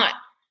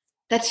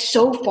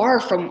so far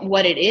from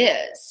what it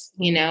is,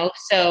 you know?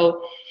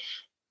 So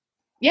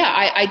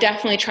yeah, I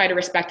definitely try to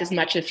respect as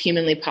much as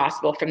humanly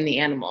possible from the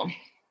animal.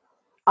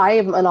 I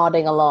am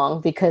nodding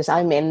along because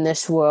I'm in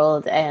this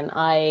world, and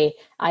I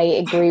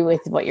agree with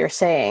what you're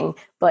saying.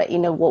 But you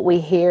know what we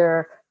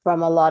hear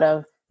from a lot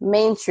of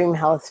mainstream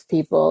health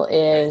people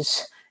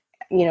is,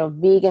 you know,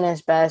 vegan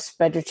is best,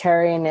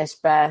 vegetarian is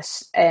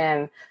best,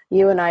 and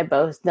you and I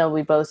both know,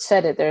 we both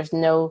said it, there's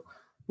no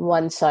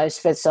one size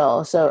fits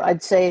all. So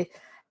I'd say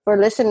for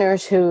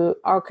listeners who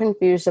are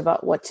confused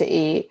about what to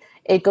eat,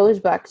 it goes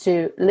back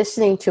to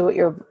listening to what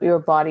your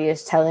body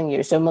is telling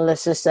you. So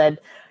Melissa said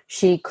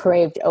she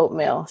craved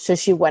oatmeal. So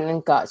she went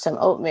and got some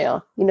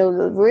oatmeal.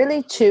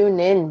 Really tune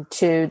in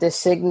to the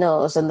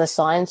signals and the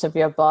signs of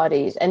your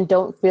bodies, and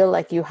don't feel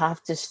like you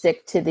have to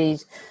stick to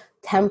these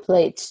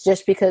templates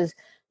just because,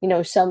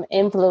 some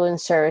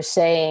influencer is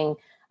saying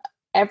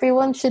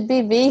everyone should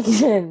be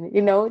vegan.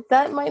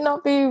 That might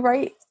not be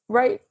right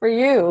for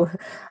you.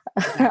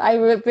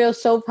 I feel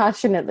so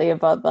passionately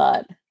about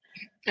that.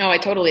 Oh, I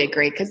totally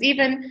agree. Because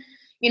even,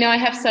 I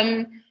have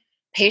some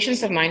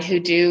patients of mine who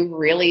do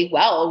really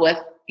well with,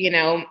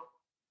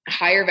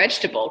 higher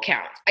vegetable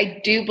counts.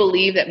 I do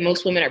believe that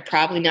most women are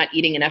probably not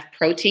eating enough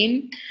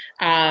protein.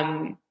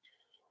 As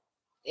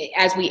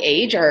we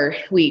age, our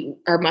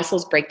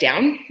muscles break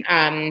down.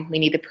 We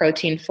need the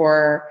protein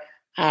for,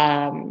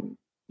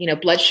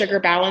 blood sugar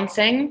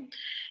balancing.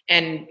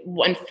 And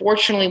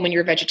unfortunately, when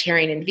you're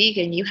vegetarian and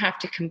vegan, you have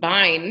to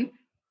combine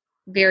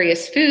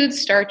various foods,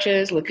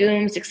 starches,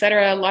 legumes,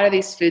 etc. A lot of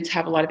these foods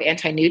have a lot of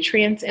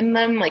anti-nutrients in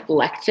them, like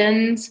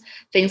lectins,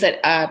 things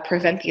that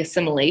prevent the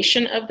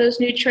assimilation of those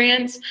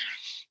nutrients.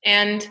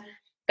 And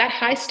that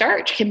high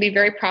starch can be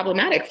very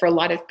problematic for a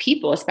lot of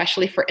people,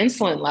 especially for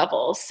insulin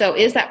levels. So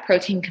is that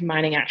protein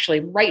combining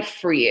actually right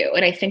for you?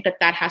 And I think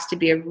that has to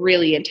be a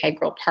really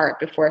integral part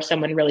before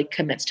someone really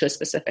commits to a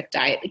specific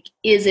diet. Like,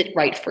 is it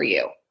right for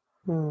you?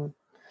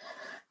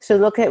 So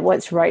look at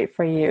what's right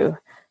for you.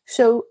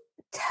 So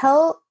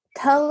tell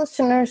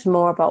listeners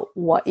more about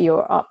what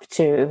you're up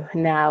to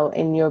now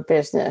in your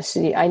business.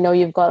 I know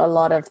you've got a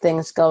lot of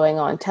things going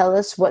on. Tell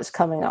us what's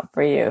coming up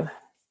for you.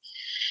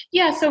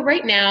 Yeah, so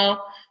right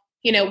now,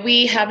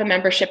 we have a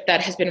membership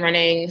that has been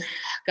running,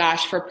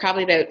 for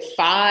probably about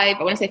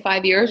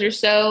 5 years or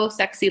so.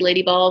 Sexy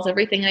Lady Balls.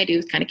 Everything I do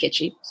is kind of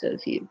kitschy. So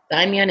if you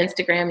find me on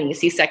Instagram and you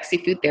see Sexy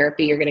Food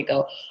Therapy, you're going to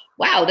go,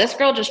 wow, this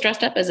girl just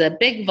dressed up as a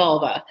big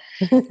vulva.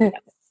 That's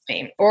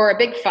me. Or a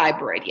big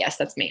fibroid. Yes,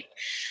 that's me.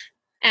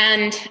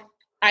 And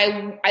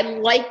I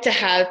like to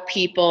have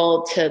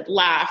people to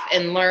laugh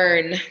and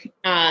learn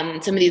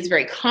some of these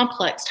very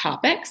complex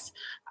topics.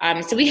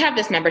 So we have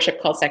this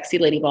membership called Sexy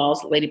Lady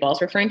Balls. Lady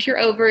Balls referring to your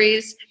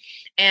ovaries.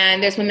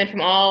 And there's women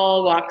from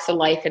all walks of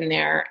life in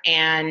there.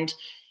 And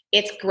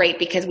it's great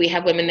because we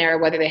have women there,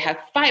 whether they have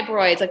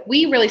fibroids. Like,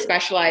 we really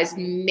specialize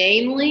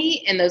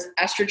mainly in those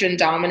estrogen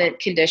dominant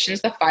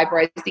conditions, the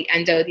fibroids, the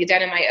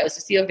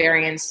adenomyosis, the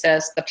ovarian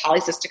cyst, the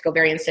polycystic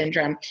ovarian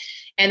syndrome.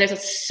 And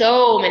there's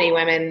so many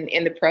women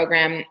in the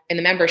program, in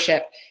the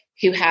membership,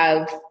 who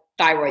have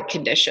thyroid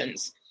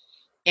conditions.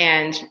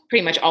 And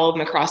pretty much all of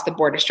them across the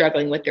board are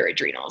struggling with their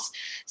adrenals.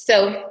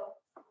 So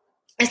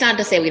it's not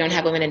to say we don't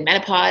have women in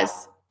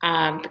menopause,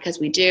 because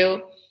we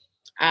do.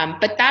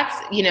 But that's,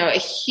 a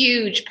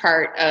huge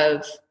part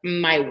of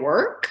my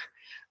work.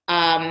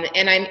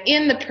 And I'm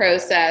in the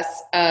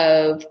process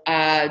of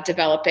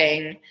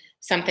developing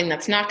something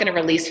that's not going to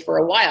release for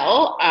a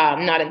while,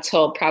 not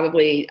until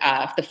probably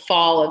the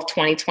fall of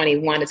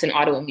 2021. It's an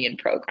autoimmune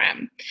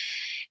program.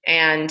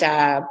 And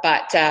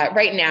but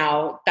right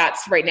now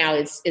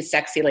is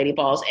Sexy Lady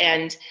Balls.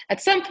 And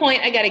at some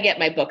point I got to get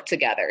my book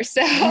together.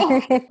 So,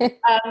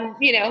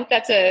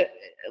 that's a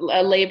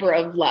labor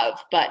of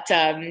love. But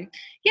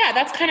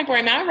that's kind of where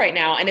I'm at right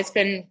now. And it's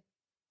been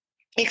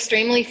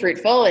extremely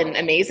fruitful and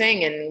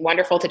amazing and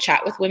wonderful to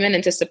chat with women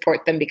and to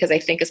support them, because I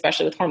think,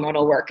 especially with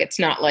hormonal work, it's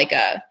not like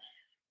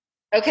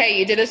okay,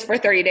 you did this for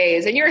 30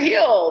 days and you're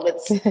healed.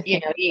 It's,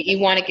 you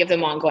want to give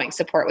them ongoing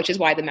support, which is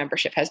why the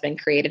membership has been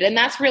created. And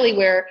that's really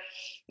where,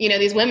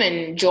 these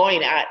women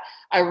join at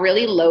a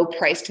really low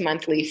priced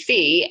monthly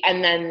fee.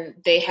 And then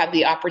they have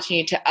the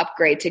opportunity to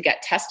upgrade to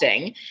get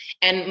testing.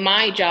 And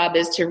my job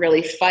is to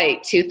really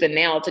fight tooth and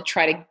nail to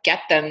try to get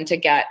them to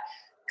get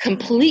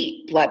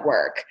complete blood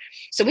work.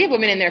 So we have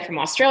women in there from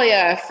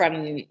Australia,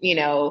 from,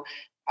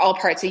 all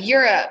parts of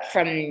Europe,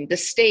 from the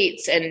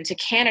States and to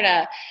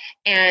Canada.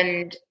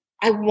 And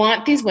I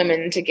want these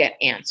women to get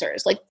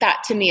answers. Like,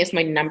 that to me is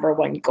my number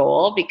one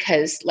goal,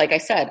 because like I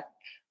said,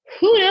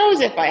 who knows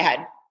if I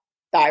had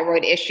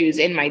thyroid issues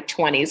in my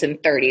 20s and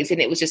 30s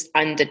and it was just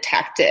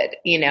undetected,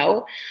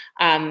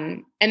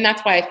 and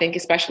that's why I think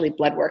especially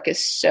blood work is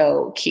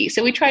so key.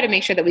 So we try to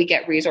make sure that we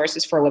get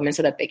resources for women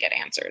so that they get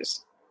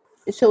answers.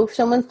 So if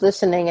someone's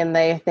listening and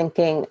they're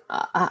thinking,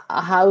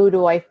 how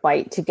do I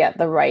fight to get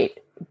the right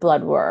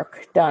blood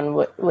work done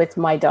with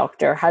my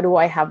doctor? How do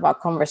I have that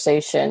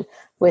conversation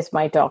with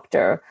my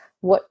doctor?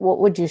 What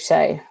would you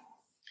say?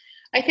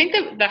 I think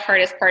that the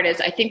hardest part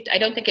is, I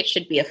don't think it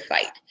should be a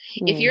fight.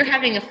 If you're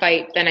having a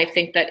fight, then I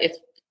think that it's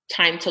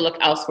time to look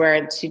elsewhere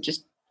and to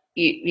just,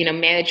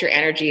 manage your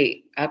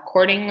energy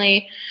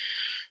accordingly,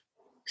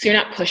 so you're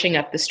not pushing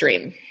up the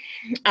stream.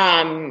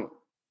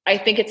 I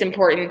think it's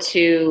important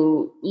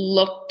to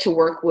look to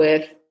work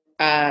with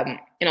an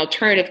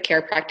alternative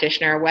care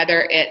practitioner,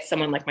 whether it's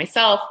someone like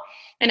myself,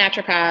 a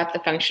naturopath,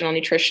 a functional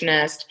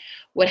nutritionist,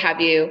 what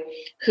have you,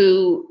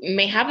 who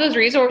may have those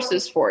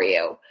resources for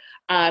you.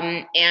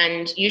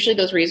 And usually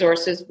those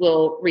resources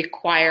will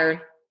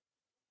require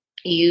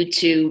you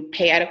to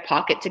pay out of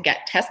pocket to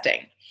get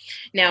testing.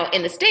 Now,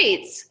 in the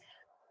States,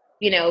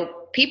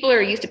 people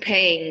are used to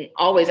paying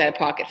always out of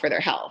pocket for their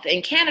health.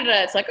 In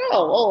Canada, it's like,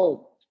 oh,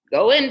 well,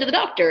 go into the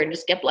doctor and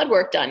just get blood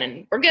work done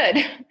and we're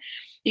good.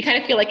 You kind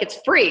of feel like it's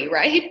free,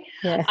 right?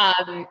 Yeah.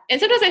 And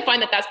sometimes I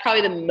find that that's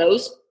probably the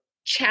most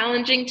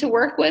challenging to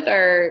work with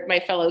are my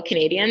fellow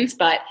Canadians.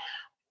 But,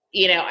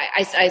 you know,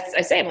 I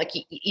say, I'm like,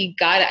 you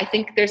got I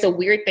think there's a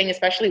weird thing,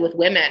 especially with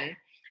women,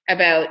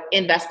 about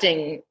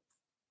investing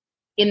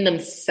in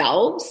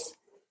themselves,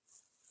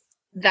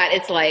 that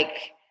it's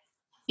like,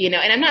 you know,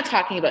 and I'm not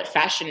talking about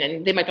fashion,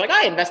 and they might be like,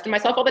 I invest in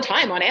myself all the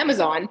time on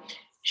Amazon.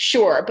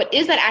 Sure. But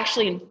is that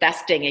actually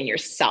investing in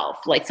yourself?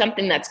 Like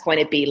something that's going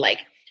to be like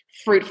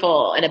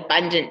fruitful and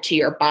abundant to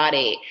your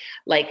body?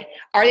 Like,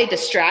 are they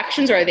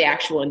distractions or are they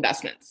actual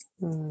investments?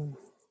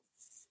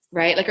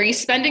 Right? Like, are you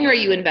spending or are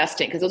you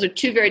investing? Because those are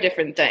two very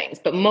different things.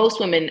 But most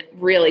women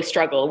really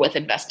struggle with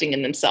investing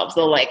in themselves.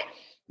 They'll like,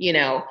 you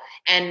know,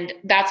 and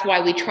that's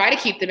why we try to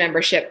keep the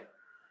membership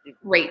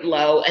rate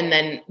low. And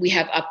then we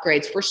have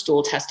upgrades for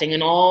stool testing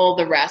and all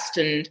the rest.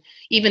 And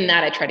even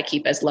that I try to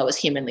keep as low as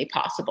humanly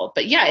possible.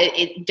 But yeah,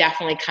 it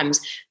definitely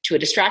comes to a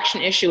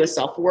distraction issue, a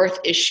self-worth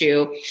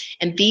issue.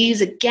 And these,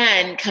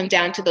 again, come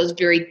down to those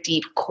very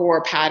deep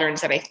core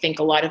patterns that I think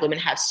a lot of women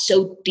have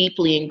so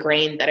deeply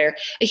ingrained that are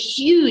a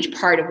huge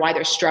part of why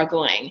they're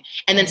struggling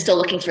and then still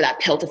looking for that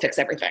pill to fix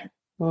everything.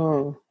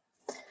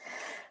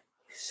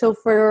 So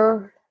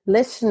for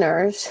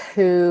listeners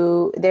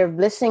who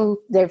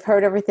they've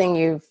heard everything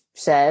you've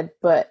said,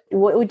 but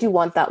what would you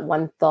want that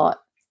one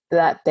thought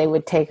that they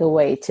would take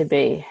away to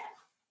be?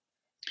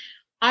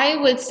 I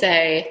would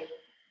say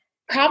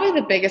probably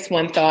the biggest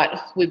one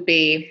thought would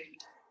be,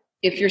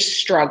 if you're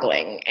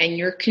struggling and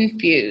you're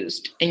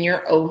confused and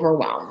you're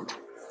overwhelmed,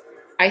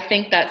 I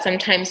think that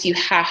sometimes you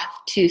have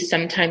to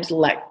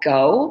let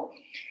go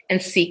and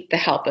seek the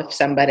help of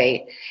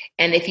somebody.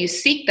 And if you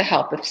seek the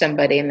help of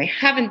somebody and they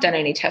haven't done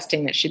any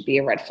testing, that should be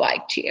a red flag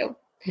to you.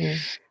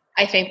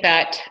 I think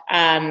that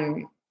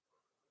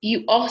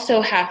you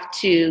also have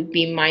to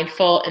be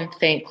mindful and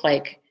think,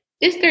 like,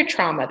 is there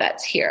trauma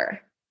that's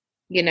here?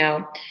 You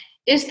know,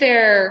 is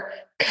there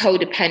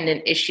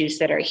codependent issues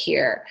that are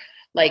here?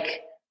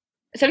 Like,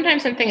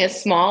 sometimes something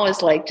as small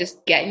as like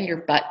just getting your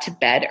butt to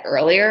bed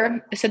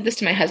earlier. I said this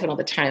to my husband all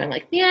the time. I'm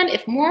like, man,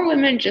 if more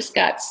women just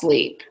got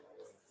sleep,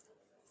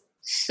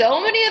 so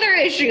many other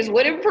issues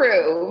would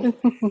improve.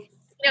 You know,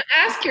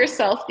 ask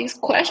yourself these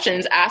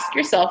questions. Ask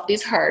yourself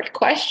these hard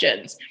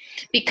questions.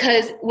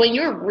 Because when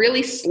you're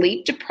really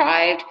sleep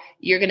deprived,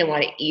 you're going to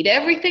want to eat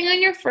everything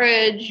on your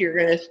fridge. You're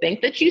going to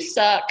think that you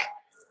suck.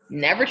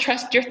 Never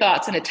trust your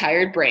thoughts in a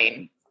tired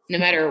brain. No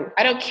matter,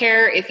 I don't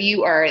care if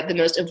you are the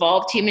most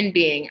evolved human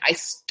being. I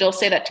still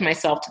say that to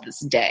myself to this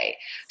day.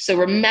 So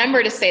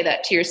remember to say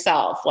that to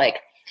yourself.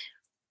 Like,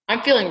 I'm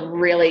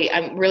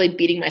really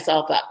beating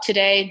myself up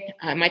today.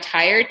 Am I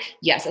tired?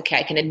 Yes. Okay.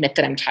 I can admit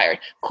that I'm tired.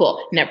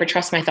 Cool. Never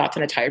trust my thoughts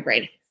on a tired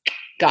brain.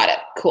 Got it.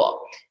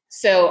 Cool.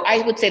 So I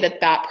would say that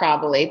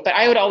probably, but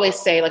I would always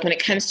say, like, when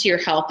it comes to your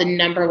health, the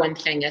number one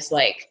thing is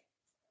like,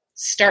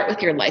 start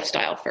with your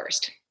lifestyle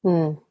first.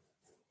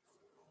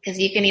 Because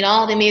you can eat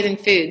all the amazing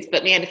foods,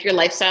 but man, if your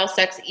lifestyle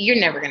sucks, you're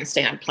never going to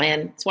stay on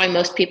plan. That's why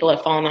most people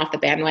have fallen off the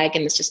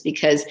bandwagon. It's just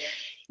because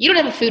you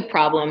don't have a food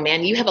problem,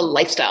 man. You have a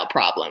lifestyle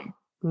problem.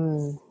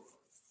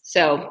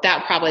 So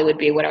that probably would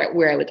be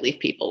where I would leave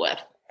people with.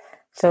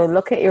 So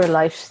look at your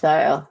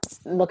lifestyle,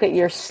 look at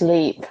your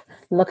sleep,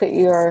 look at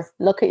your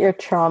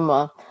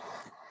trauma.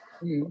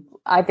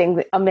 I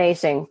think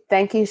amazing.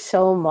 Thank you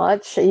so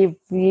much.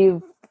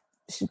 You've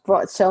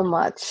brought so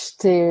much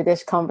to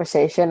this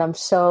conversation. I'm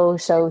so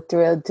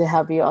thrilled to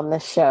have you on the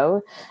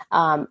show.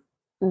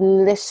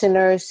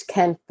 Listeners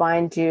can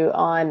find you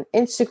on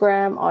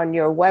Instagram, on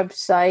your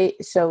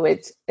website. So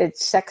it's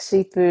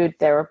Sexy Food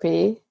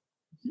Therapy.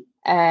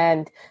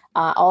 And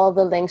all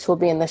the links will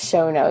be in the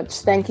show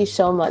notes. Thank you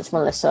so much,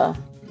 Melissa.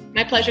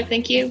 My pleasure.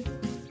 Thank you.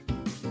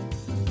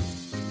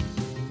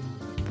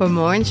 For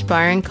more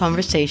inspiring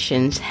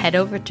conversations, head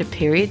over to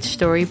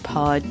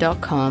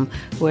periodstorypod.com,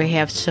 where we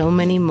have so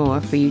many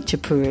more for you to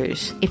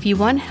peruse. If you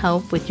want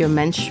help with your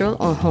menstrual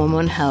or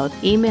hormone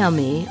health, email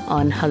me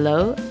on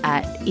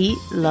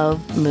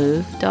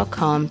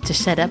hello@eatlovemove.com to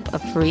set up a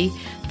free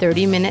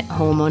 30-minute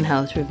hormone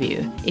health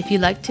review. If you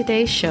like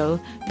today's show,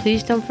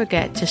 please don't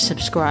forget to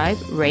subscribe,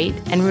 rate,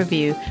 and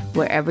review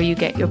wherever you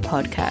get your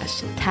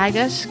podcasts. Tag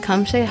us,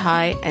 come say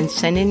hi, and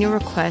send in your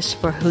requests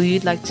for who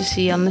you'd like to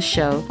see on the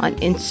show on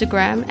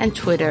Instagram and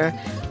Twitter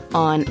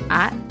on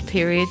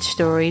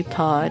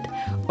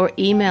 @periodstorypod, or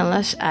email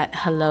us at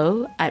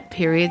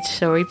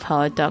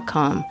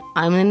hello@periodstorypod.com.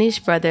 I'm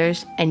Lenise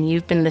Brothers, and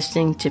you've been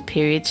listening to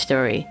Period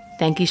Story.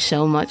 Thank you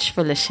so much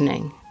for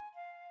listening.